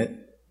don't own it,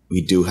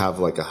 we do have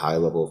like a high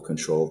level of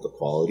control of the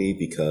quality,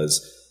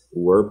 because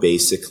we're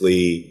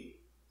basically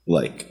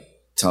like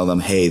tell them,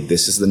 hey,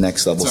 this is the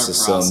Next Level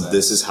system. Process.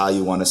 This is how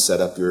you want to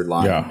set up your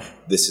line. Yeah.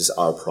 This is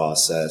our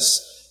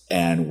process.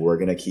 And we're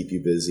going to keep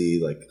you busy.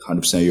 Like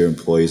 100% of your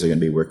employees are going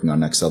to be working on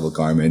Next Level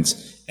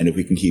garments. And if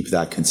we can keep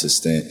that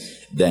consistent,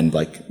 then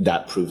like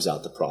that proves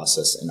out the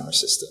process in our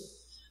system.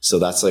 So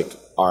that's like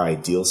our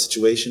ideal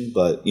situation,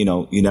 but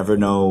you never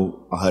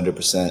know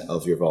 100%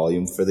 of your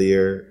volume for the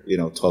year,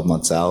 12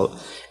 months out.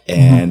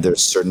 And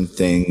there's certain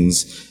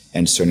things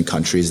and certain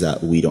countries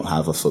that we don't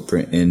have a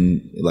footprint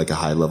in, like a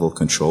high level of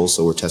control.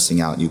 So we're testing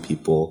out new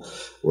people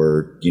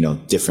or,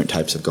 different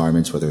types of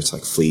garments, whether it's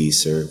like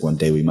fleece or one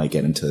day we might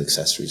get into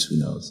accessories, who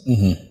knows?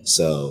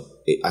 So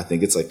I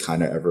think it's like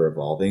kind of ever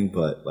evolving,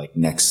 but like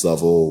next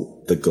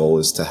level, the goal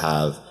is to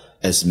have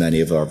as many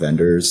of our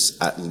vendors,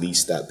 at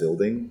least that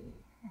building,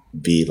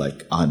 be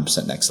like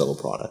 100% next level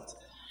product.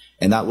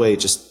 And that way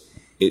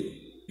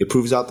it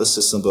proves out the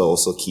system, but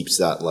also keeps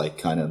that like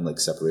kind of like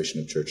separation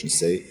of church and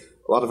state.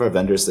 A lot of our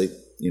vendors,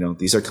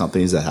 these are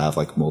companies that have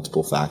like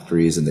multiple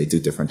factories and they do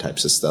different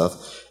types of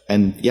stuff.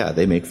 And yeah,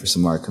 they make for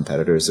some of our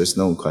competitors. There's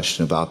no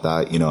question about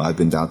that. I've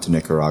been down to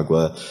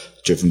Nicaragua,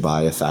 driven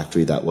by a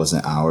factory that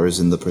wasn't ours.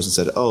 And the person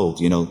said, oh,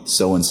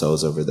 so-and-so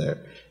is over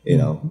there.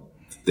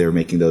 They're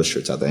making those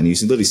shirts out there. And you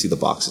can literally see the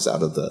boxes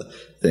out of the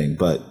thing.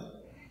 But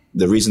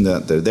the reason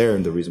that they're there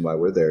and the reason why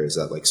we're there is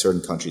that like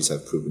certain countries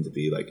have proven to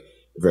be like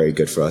very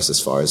good for us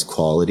as far as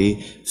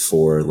quality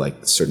for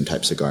like certain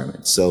types of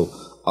garments. So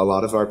a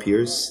lot of our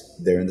peers,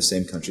 they're in the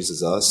same countries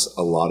as us.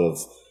 A lot of,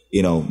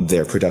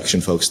 their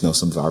production folks know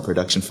some of our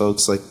production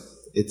folks. Like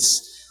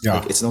it's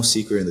no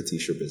secret in the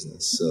t-shirt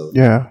business. So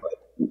yeah,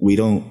 we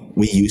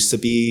used to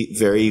be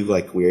very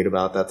like weird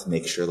about that to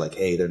make sure like,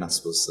 hey, they're not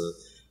supposed to,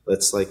 but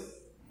it's like,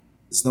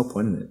 there's no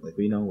point in it. Like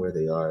we know where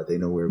they are. They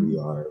know where we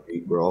are.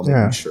 We're all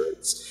making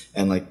shirts.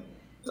 And like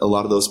a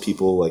lot of those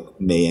people like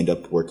may end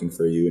up working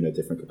for you in a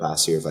different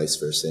capacity or vice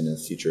versa in a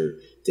future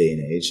day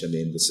and age. I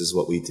mean, this is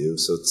what we do.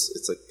 So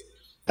it's like,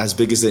 as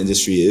big as the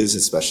industry is,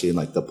 especially in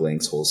like the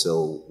blanks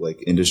wholesale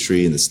like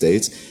industry in the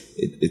States,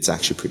 it's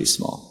actually pretty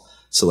small.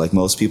 So like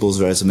most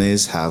people's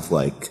resumes have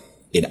like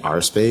in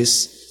our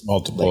space,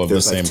 multiple like, of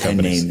the same 10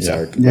 companies. names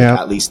are like,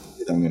 at least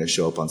I'm going to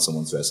show up on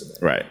someone's resume.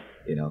 Right.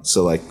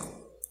 So like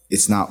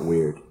it's not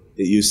weird.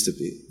 It used to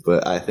be,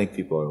 but I think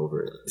people are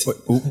over it.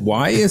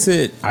 Why is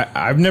it?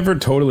 I've never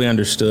totally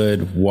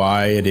understood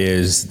why it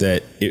is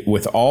that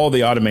with all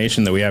the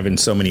automation that we have in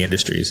so many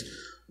industries,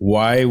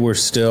 why we're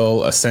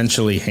still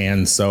essentially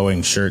hand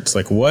sewing shirts.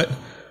 Like what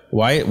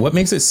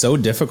makes it so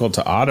difficult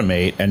to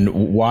automate,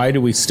 and why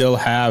do we still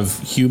have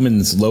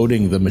humans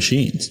loading the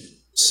machines?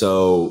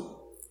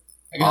 So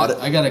I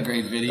got a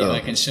great video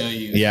I can show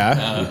you. Yeah.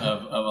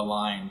 Of a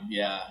line.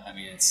 Yeah. I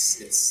mean,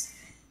 it's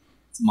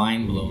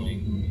mind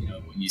blowing,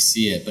 when you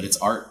see it, but it's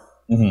art.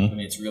 I mean,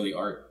 it's really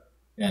art,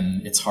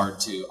 and it's hard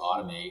to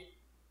automate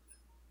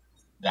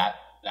that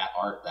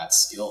art, that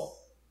skill,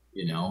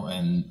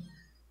 and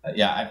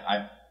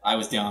I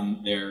was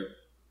down there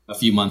a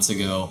few months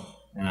ago,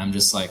 and I'm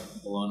just like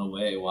blown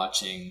away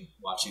watching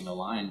the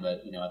line.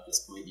 But at this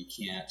point, you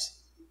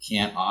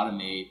can't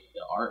automate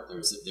the art. There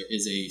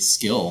is a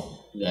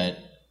skill that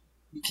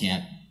you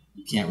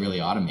can't really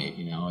automate.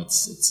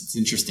 It's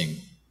interesting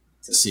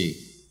to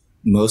see.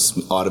 Most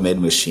automated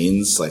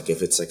machines, like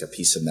if it's like a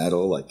piece of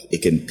metal, like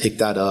it can pick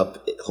that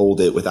up, hold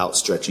it without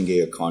stretching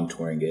it or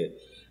contouring it.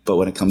 But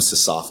when it comes to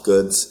soft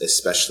goods,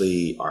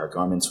 especially our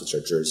garments, which are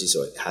jersey,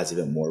 so it has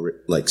even more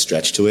like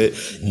stretch to it,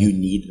 you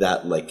need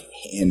that like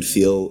hand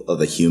feel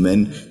of a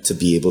human to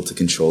be able to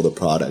control the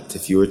product.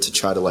 If you were to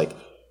try to like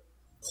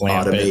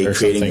automate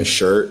creating a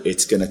shirt,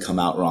 it's going to come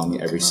out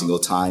wrong every single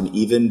time.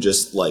 Even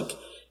just like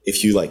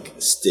if you like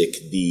stick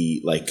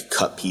the like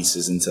cut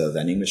pieces into a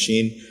vending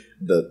machine,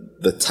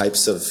 the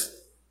types of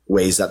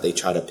ways that they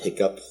try to pick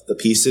up the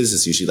pieces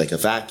is usually like a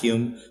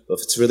vacuum. But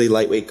if it's a really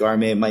lightweight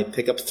garment, it might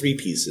pick up 3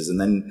 pieces.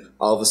 And then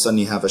all of a sudden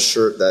you have a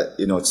shirt that,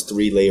 it's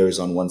 3 layers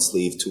on one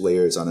sleeve, 2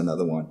 layers on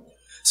another one.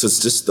 So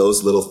it's just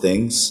those little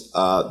things.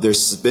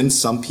 There's been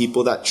some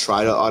people that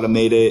try to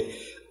automate it,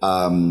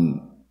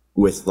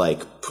 with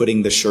like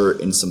putting the shirt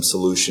in some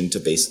solution to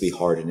basically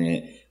harden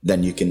it.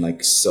 Then you can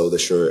like sew the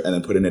shirt and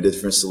then put in a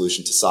different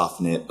solution to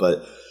soften it.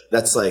 But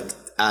that's like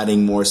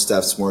adding more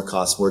steps, more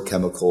costs, more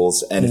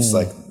chemicals, and it's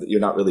like you're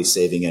not really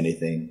saving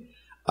anything.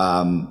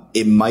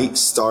 It might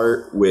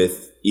start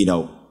with,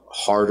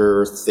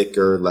 harder,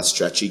 thicker, less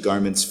stretchy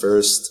garments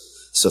first.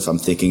 So if I'm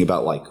thinking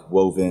about like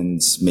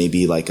wovens,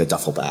 maybe like a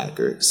duffel bag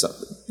or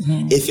something,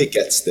 if it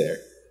gets there.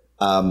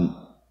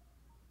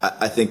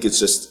 I think it's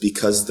just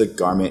because the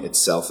garment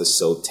itself is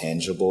so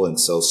tangible and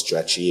so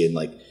stretchy, and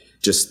like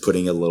just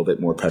putting a little bit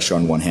more pressure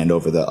on one hand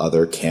over the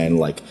other can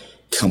like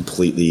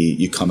completely,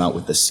 you come out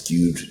with a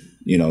skewed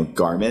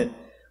garment.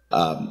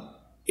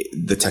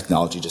 The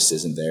technology just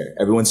isn't there.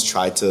 Everyone's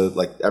tried to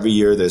like every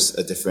year there's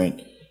a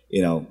different,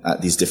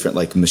 at these different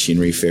like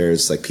machinery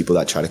fairs, like people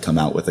that try to come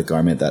out with a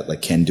garment that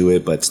like can do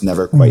it, but it's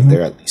never quite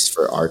there, at least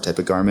for our type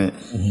of garment.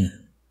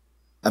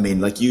 I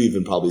mean, like you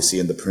even probably see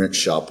in the print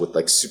shop with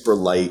like super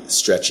light,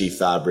 stretchy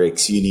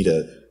fabrics, you need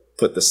to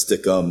put the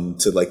stickum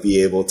to like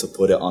be able to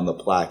put it on the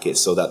placket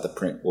so that the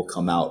print will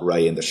come out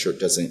right and the shirt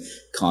doesn't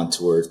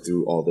contour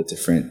through all the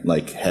different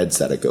like heads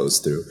that it goes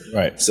through.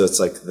 Right. So it's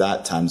like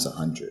that times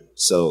 100.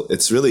 So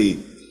it's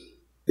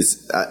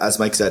as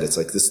Mike said, it's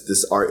like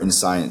this art and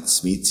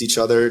science meets each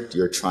other.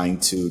 You're trying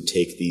to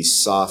take these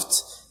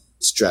soft,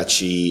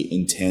 stretchy,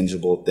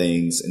 intangible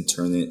things and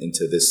turn it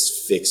into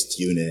this fixed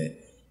unit.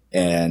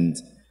 And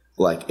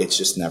like it's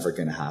just never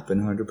going to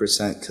happen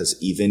 100%, because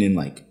even in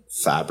like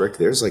fabric,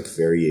 there's like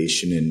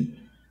variation in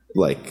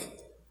like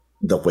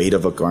the weight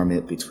of a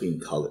garment between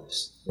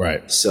colors.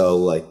 Right. So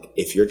like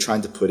if you're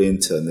trying to put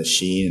into a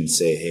machine and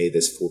say, hey,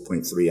 this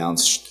 4.3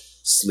 ounce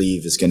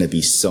sleeve is going to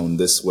be sewn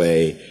this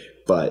way,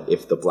 but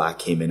if the black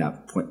came in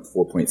at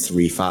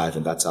 4.35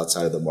 and that's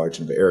outside of the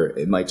margin of error,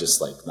 it might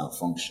just like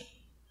malfunction.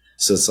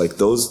 So it's like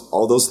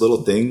all those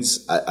little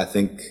things, I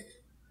think,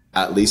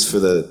 at least for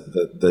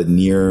the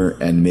near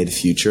and mid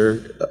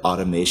future,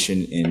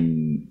 automation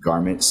in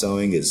garment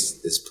sewing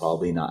is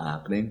probably not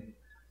happening.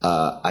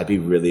 I'd be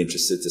really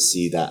interested to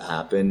see that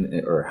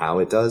happen, or how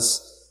it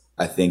does.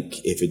 I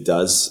think if it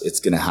does, it's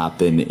going to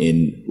happen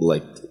in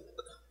like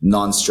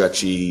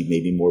non-stretchy,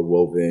 maybe more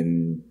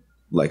woven,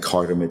 like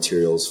harder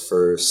materials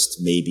first,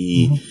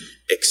 maybe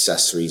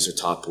accessories or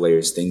top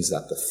layers, things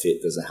that the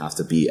fit doesn't have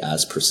to be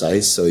as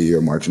precise. So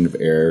your margin of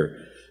error,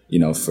 you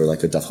know, for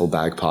like a duffel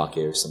bag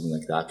pocket or something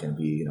like that can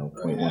be, you know,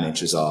 0.1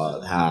 inches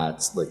off,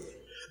 hats, like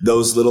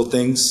those little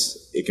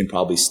things, it can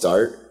probably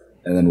start,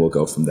 and then we'll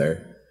go from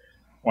there.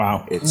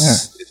 Wow.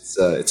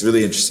 It's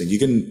really interesting.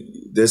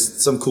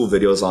 There's some cool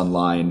videos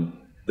online.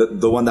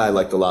 The one that I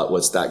liked a lot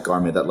was that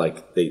garment that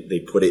like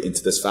they put it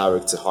into this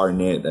fabric to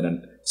harden it, and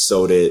then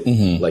sewed it,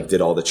 like did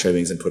all the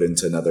trimmings and put it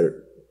into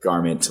another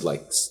garment to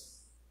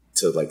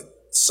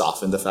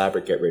soften the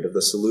fabric, get rid of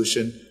the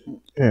solution.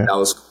 Yeah. That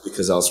was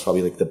because that was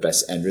probably like the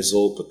best end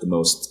result, but the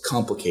most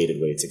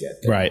complicated way to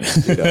get there. Right.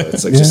 You know,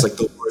 it's like just like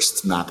the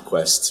worst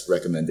MapQuest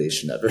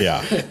recommendation ever.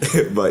 Yeah.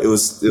 But it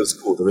was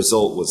cool. The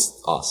result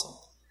was awesome.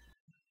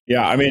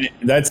 Yeah, I mean,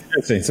 that's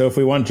interesting. So if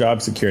we want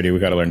job security, we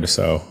got to learn to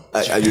sew.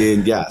 I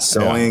mean, yeah,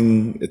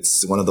 sewing,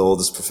 it's one of the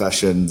oldest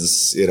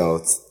professions. You know,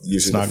 it's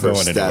usually the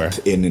first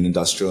step in an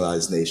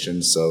industrialized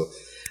nation. So,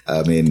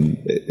 I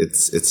mean,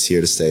 it's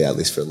here to stay, at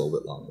least for a little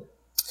bit longer.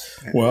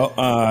 Well,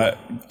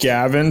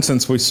 Gavin,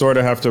 since we sort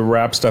of have to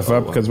wrap stuff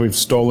up because we've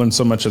stolen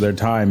so much of their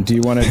time, do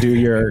you want to do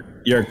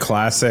your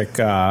classic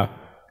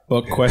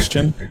book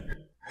question?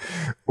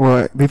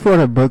 Well, before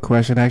the book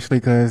question, actually,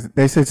 because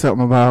they said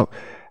something about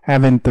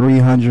having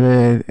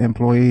 300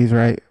 employees,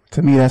 right?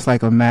 To me, that's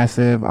like a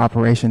massive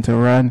operation to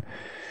run.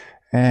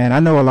 And I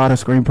know a lot of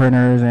screen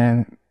printers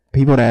and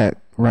people that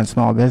run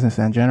small business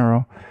in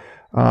general.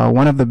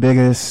 One of the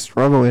biggest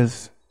struggle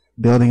is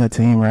building a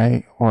team,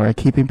 right? Or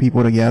keeping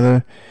people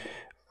together.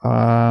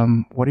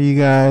 What are you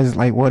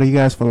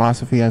guys'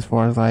 philosophy as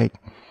far as like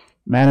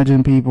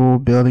managing people,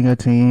 building a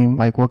team?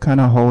 Like what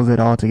kind of holds it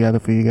all together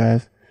for you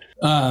guys?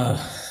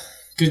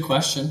 Good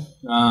question.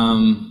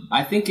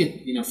 I think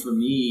for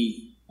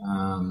me,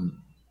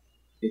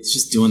 it's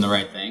just doing the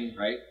right thing,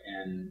 right?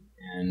 And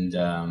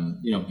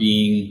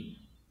being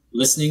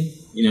listening.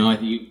 I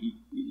think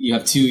you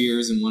have 2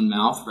 ears and 1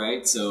 mouth,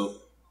 right? So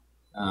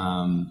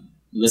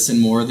listen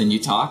more than you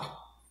talk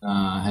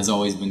has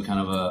always been kind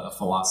of a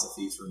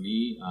philosophy for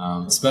me,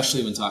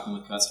 especially when talking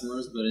with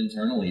customers, but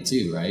internally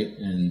too, right?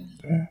 And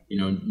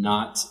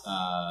not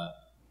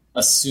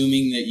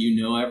assuming that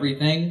you know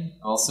everything.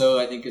 Also,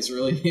 I think is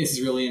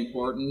really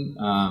important.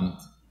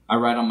 I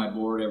write on my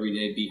board every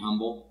day, be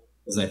humble,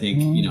 because I think,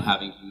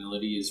 having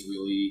humility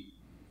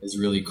is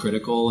really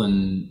critical,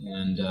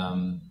 and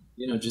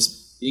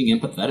just being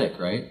empathetic,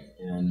 right?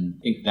 And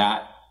I think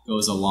that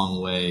goes a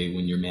long way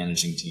when you're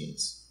managing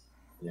teams.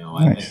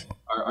 Nice.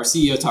 Our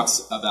CEO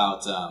talks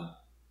about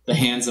the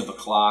hands of a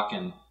clock,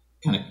 and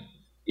kind of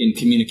in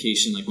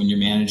communication, like when you're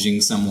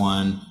managing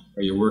someone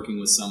or you're working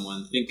with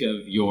someone, think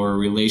of your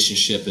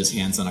relationship as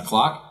hands on a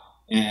clock.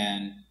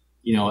 And,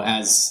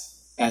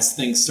 as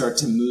things start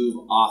to move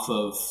off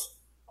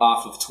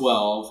of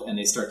 12 and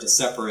they start to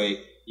separate,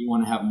 you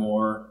want to have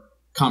more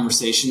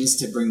conversations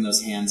to bring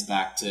those hands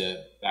back to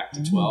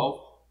 12.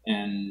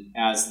 And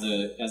as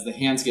the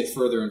hands get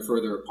further and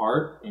further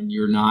apart and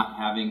you're not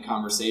having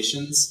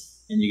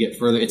conversations and you get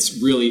further, it's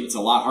a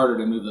lot harder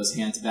to move those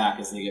hands back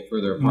as they get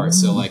further apart.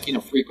 So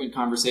frequent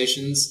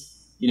conversations,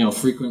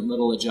 frequent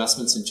little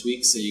adjustments and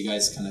tweaks so you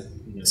guys kind of,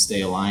 stay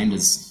aligned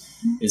is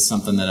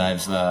something that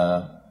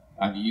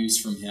I've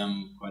used from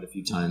him quite a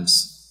few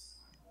times.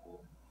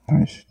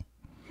 Nice.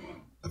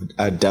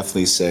 I'd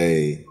definitely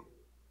say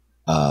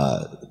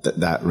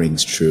that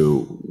rings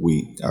true.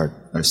 Our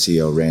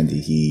CEO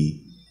Randy, he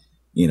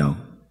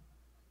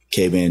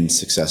came in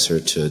successor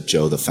to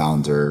Joe, the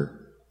founder,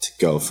 to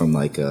go from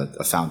like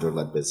a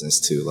founder-led business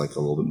to like a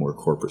little bit more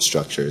corporate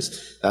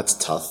structures. That's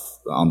tough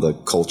on the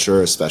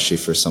culture, especially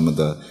for some of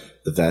the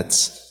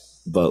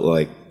vets. But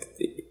like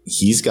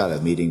he's got a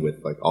meeting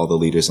with like all the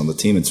leaders on the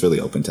team. It's really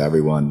open to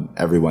everyone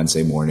every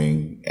Wednesday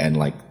morning, and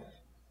like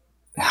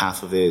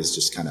half of it is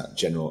just kind of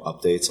general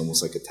updates,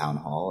 almost like a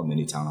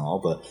mini town hall,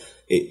 but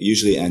it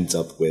usually ends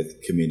up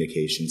with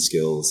communication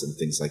skills and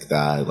things like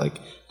that, like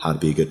how to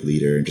be a good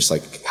leader and just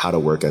like how to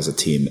work as a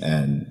team.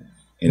 And,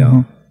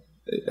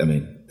 I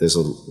mean, there's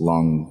a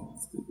long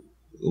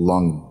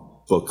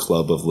book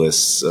club of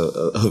lists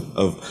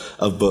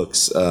of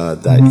books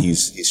that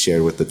he's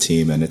shared with the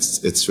team. And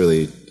it's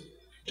really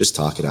just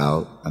talk it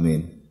out. I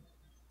mean,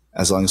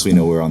 as long as we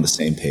know we're on the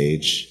same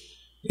page,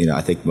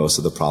 I think most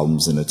of the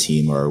problems in a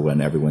team are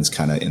when everyone's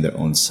kind of in their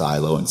own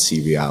silo and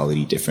see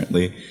reality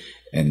differently.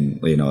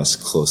 And, as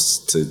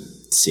close to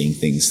seeing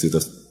things through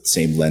the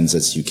same lens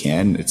as you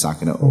can. It's not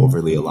going to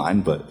overly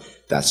align, but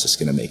that's just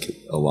going to make it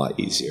a lot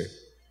easier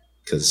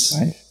because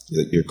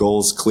your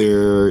goal's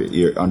clear,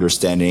 your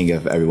understanding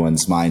of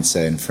everyone's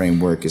mindset and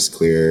framework is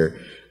clear,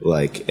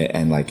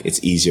 and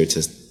it's easier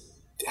to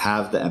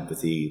have the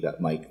empathy that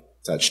Mike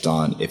touched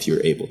on if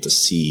you're able to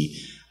see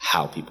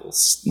how people,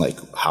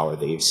 how are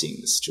they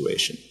seeing the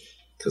situation.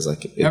 Because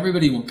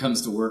everybody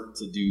comes to work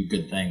to do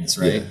good things,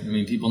 right? Yeah. I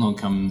mean, people don't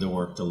come to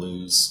work to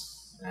lose,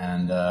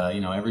 and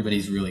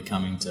everybody's really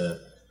coming to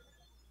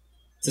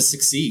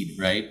succeed,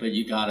 right? But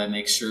you got to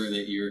make sure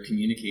that you're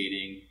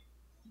communicating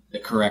the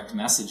correct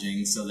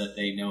messaging so that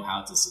they know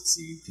how to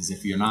succeed. Because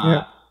if you're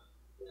not,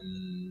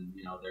 then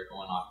they're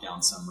going off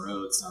down some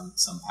road,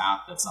 some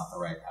path that's not the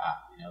right path.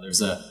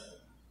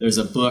 There's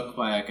a book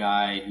by a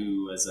guy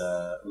who was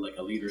a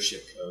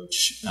leadership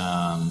coach,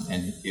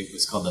 and it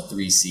was called the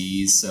 3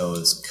 C's. So it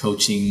was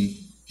coaching,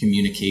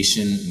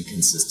 communication, and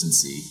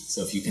consistency.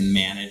 So if you can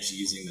manage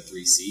using the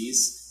 3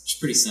 C's, it's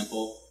pretty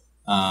simple.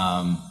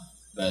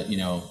 But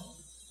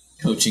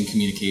coaching,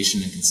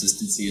 communication, and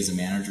consistency as a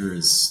manager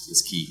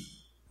is key.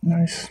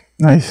 Nice.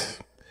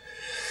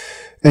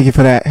 Thank you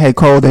for that. Hey,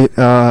 Cole,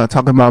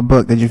 talking about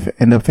book, did you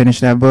end up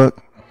finishing that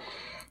book?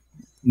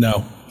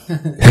 No.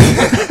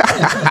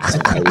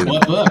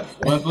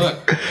 What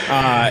book?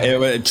 It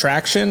was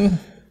Traction.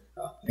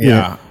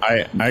 Yeah.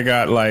 I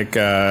got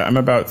I'm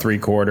about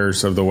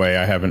 3/4 of the way.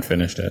 I haven't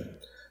finished it,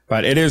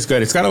 but it is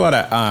good. It's got a lot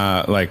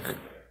of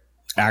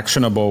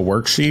actionable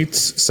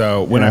worksheets.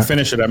 So when I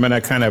finish it, I'm going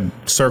to kind of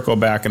circle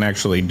back and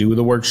actually do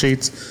the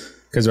worksheets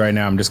because right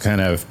now I'm just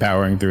kind of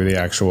powering through the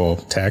actual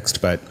text.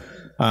 But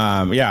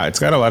it's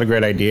got a lot of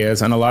great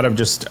ideas and a lot of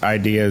just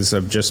ideas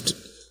of just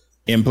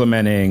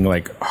implementing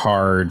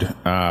hard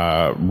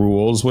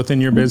rules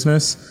within your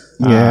business.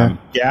 Yeah.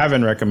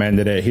 Gavin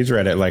recommended it. He's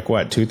read it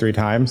 2-3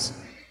 times.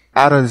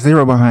 Out of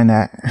 0 behind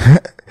that.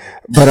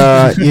 But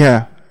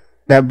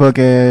that book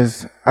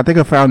is, I think,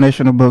 a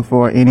foundational book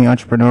for any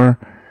entrepreneur,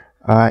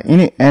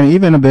 and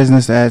even a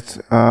business that's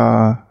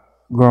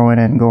growing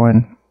and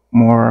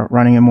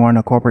running it more in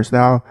a corporate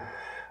style.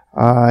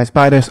 It's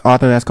by this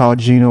author that's called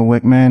Gino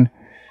Wickman.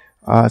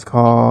 It's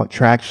called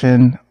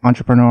Traction,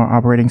 Entrepreneur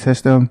Operating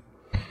System.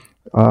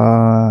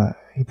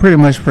 He pretty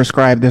much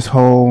prescribed this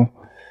whole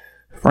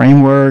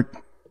framework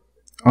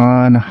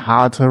on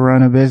how to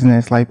run a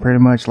business, pretty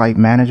much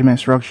management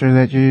structure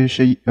that you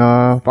should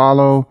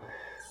follow.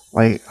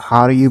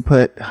 How do you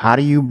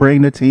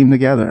bring the team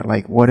together?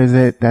 What is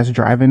it that's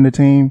driving the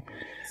team?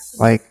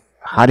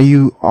 How do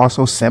you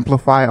also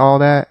simplify all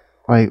that?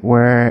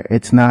 Where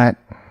it's not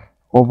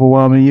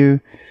overwhelming you.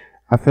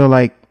 I feel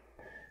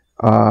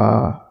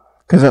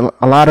because a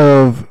lot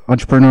of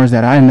entrepreneurs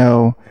that I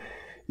know,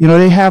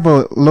 they have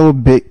a little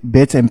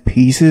bits and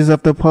pieces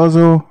of the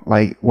puzzle.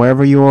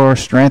 Wherever your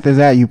strength is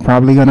at, you're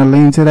probably going to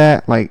lean to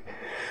that.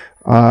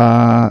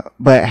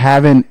 But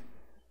having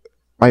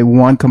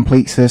one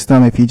complete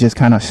system, if you just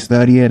kind of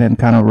study it and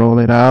kind of roll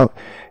it out,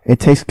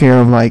 it takes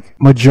care of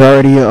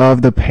majority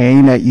of the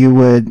pain that you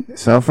would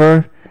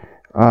suffer.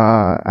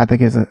 I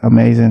think it's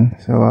amazing.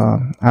 So,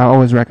 I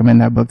always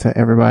recommend that book to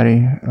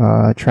everybody.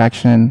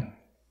 Traction,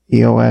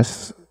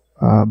 EOS,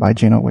 by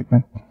Gino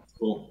Wickman.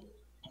 Cool.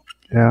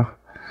 Yeah.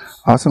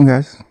 Awesome,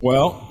 guys.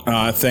 Well,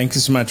 thank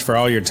you so much for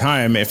all your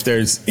time. If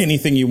there's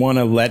anything you want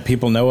to let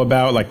people know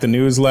about, the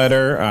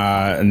newsletter,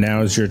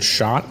 now's your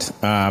shot.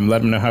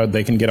 Let them know how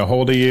they can get a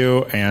hold of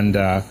you. And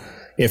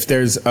if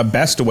there's a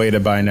best way to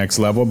buy Next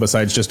Level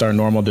besides just our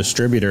normal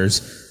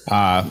distributors,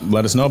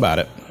 let us know about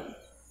it.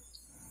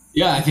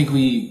 Yeah, I think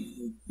we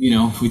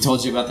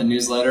told you about the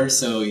newsletter,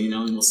 so,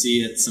 we'll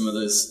see at some of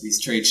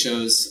these trade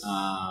shows,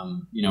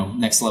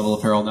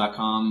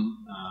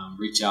 nextlevelapparel.com,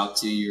 reach out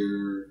to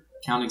your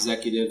account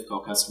executive, call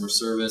customer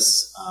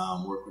service,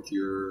 work with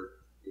your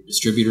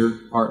distributor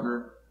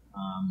partner,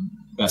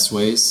 best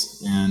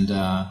ways. And,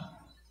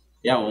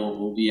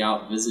 we'll be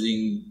out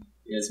visiting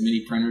as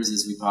many printers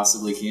as we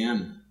possibly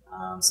can.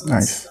 So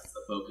that's the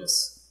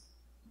focus.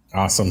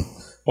 Awesome.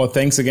 Well,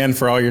 thanks again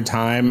for all your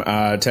time.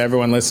 To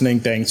everyone listening,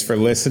 thanks for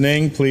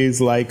listening.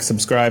 Please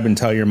subscribe, and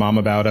tell your mom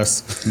about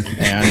us.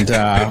 And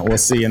we'll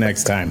see you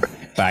next time.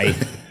 Bye.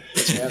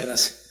 Thanks for having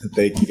us.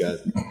 Thank you,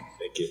 guys.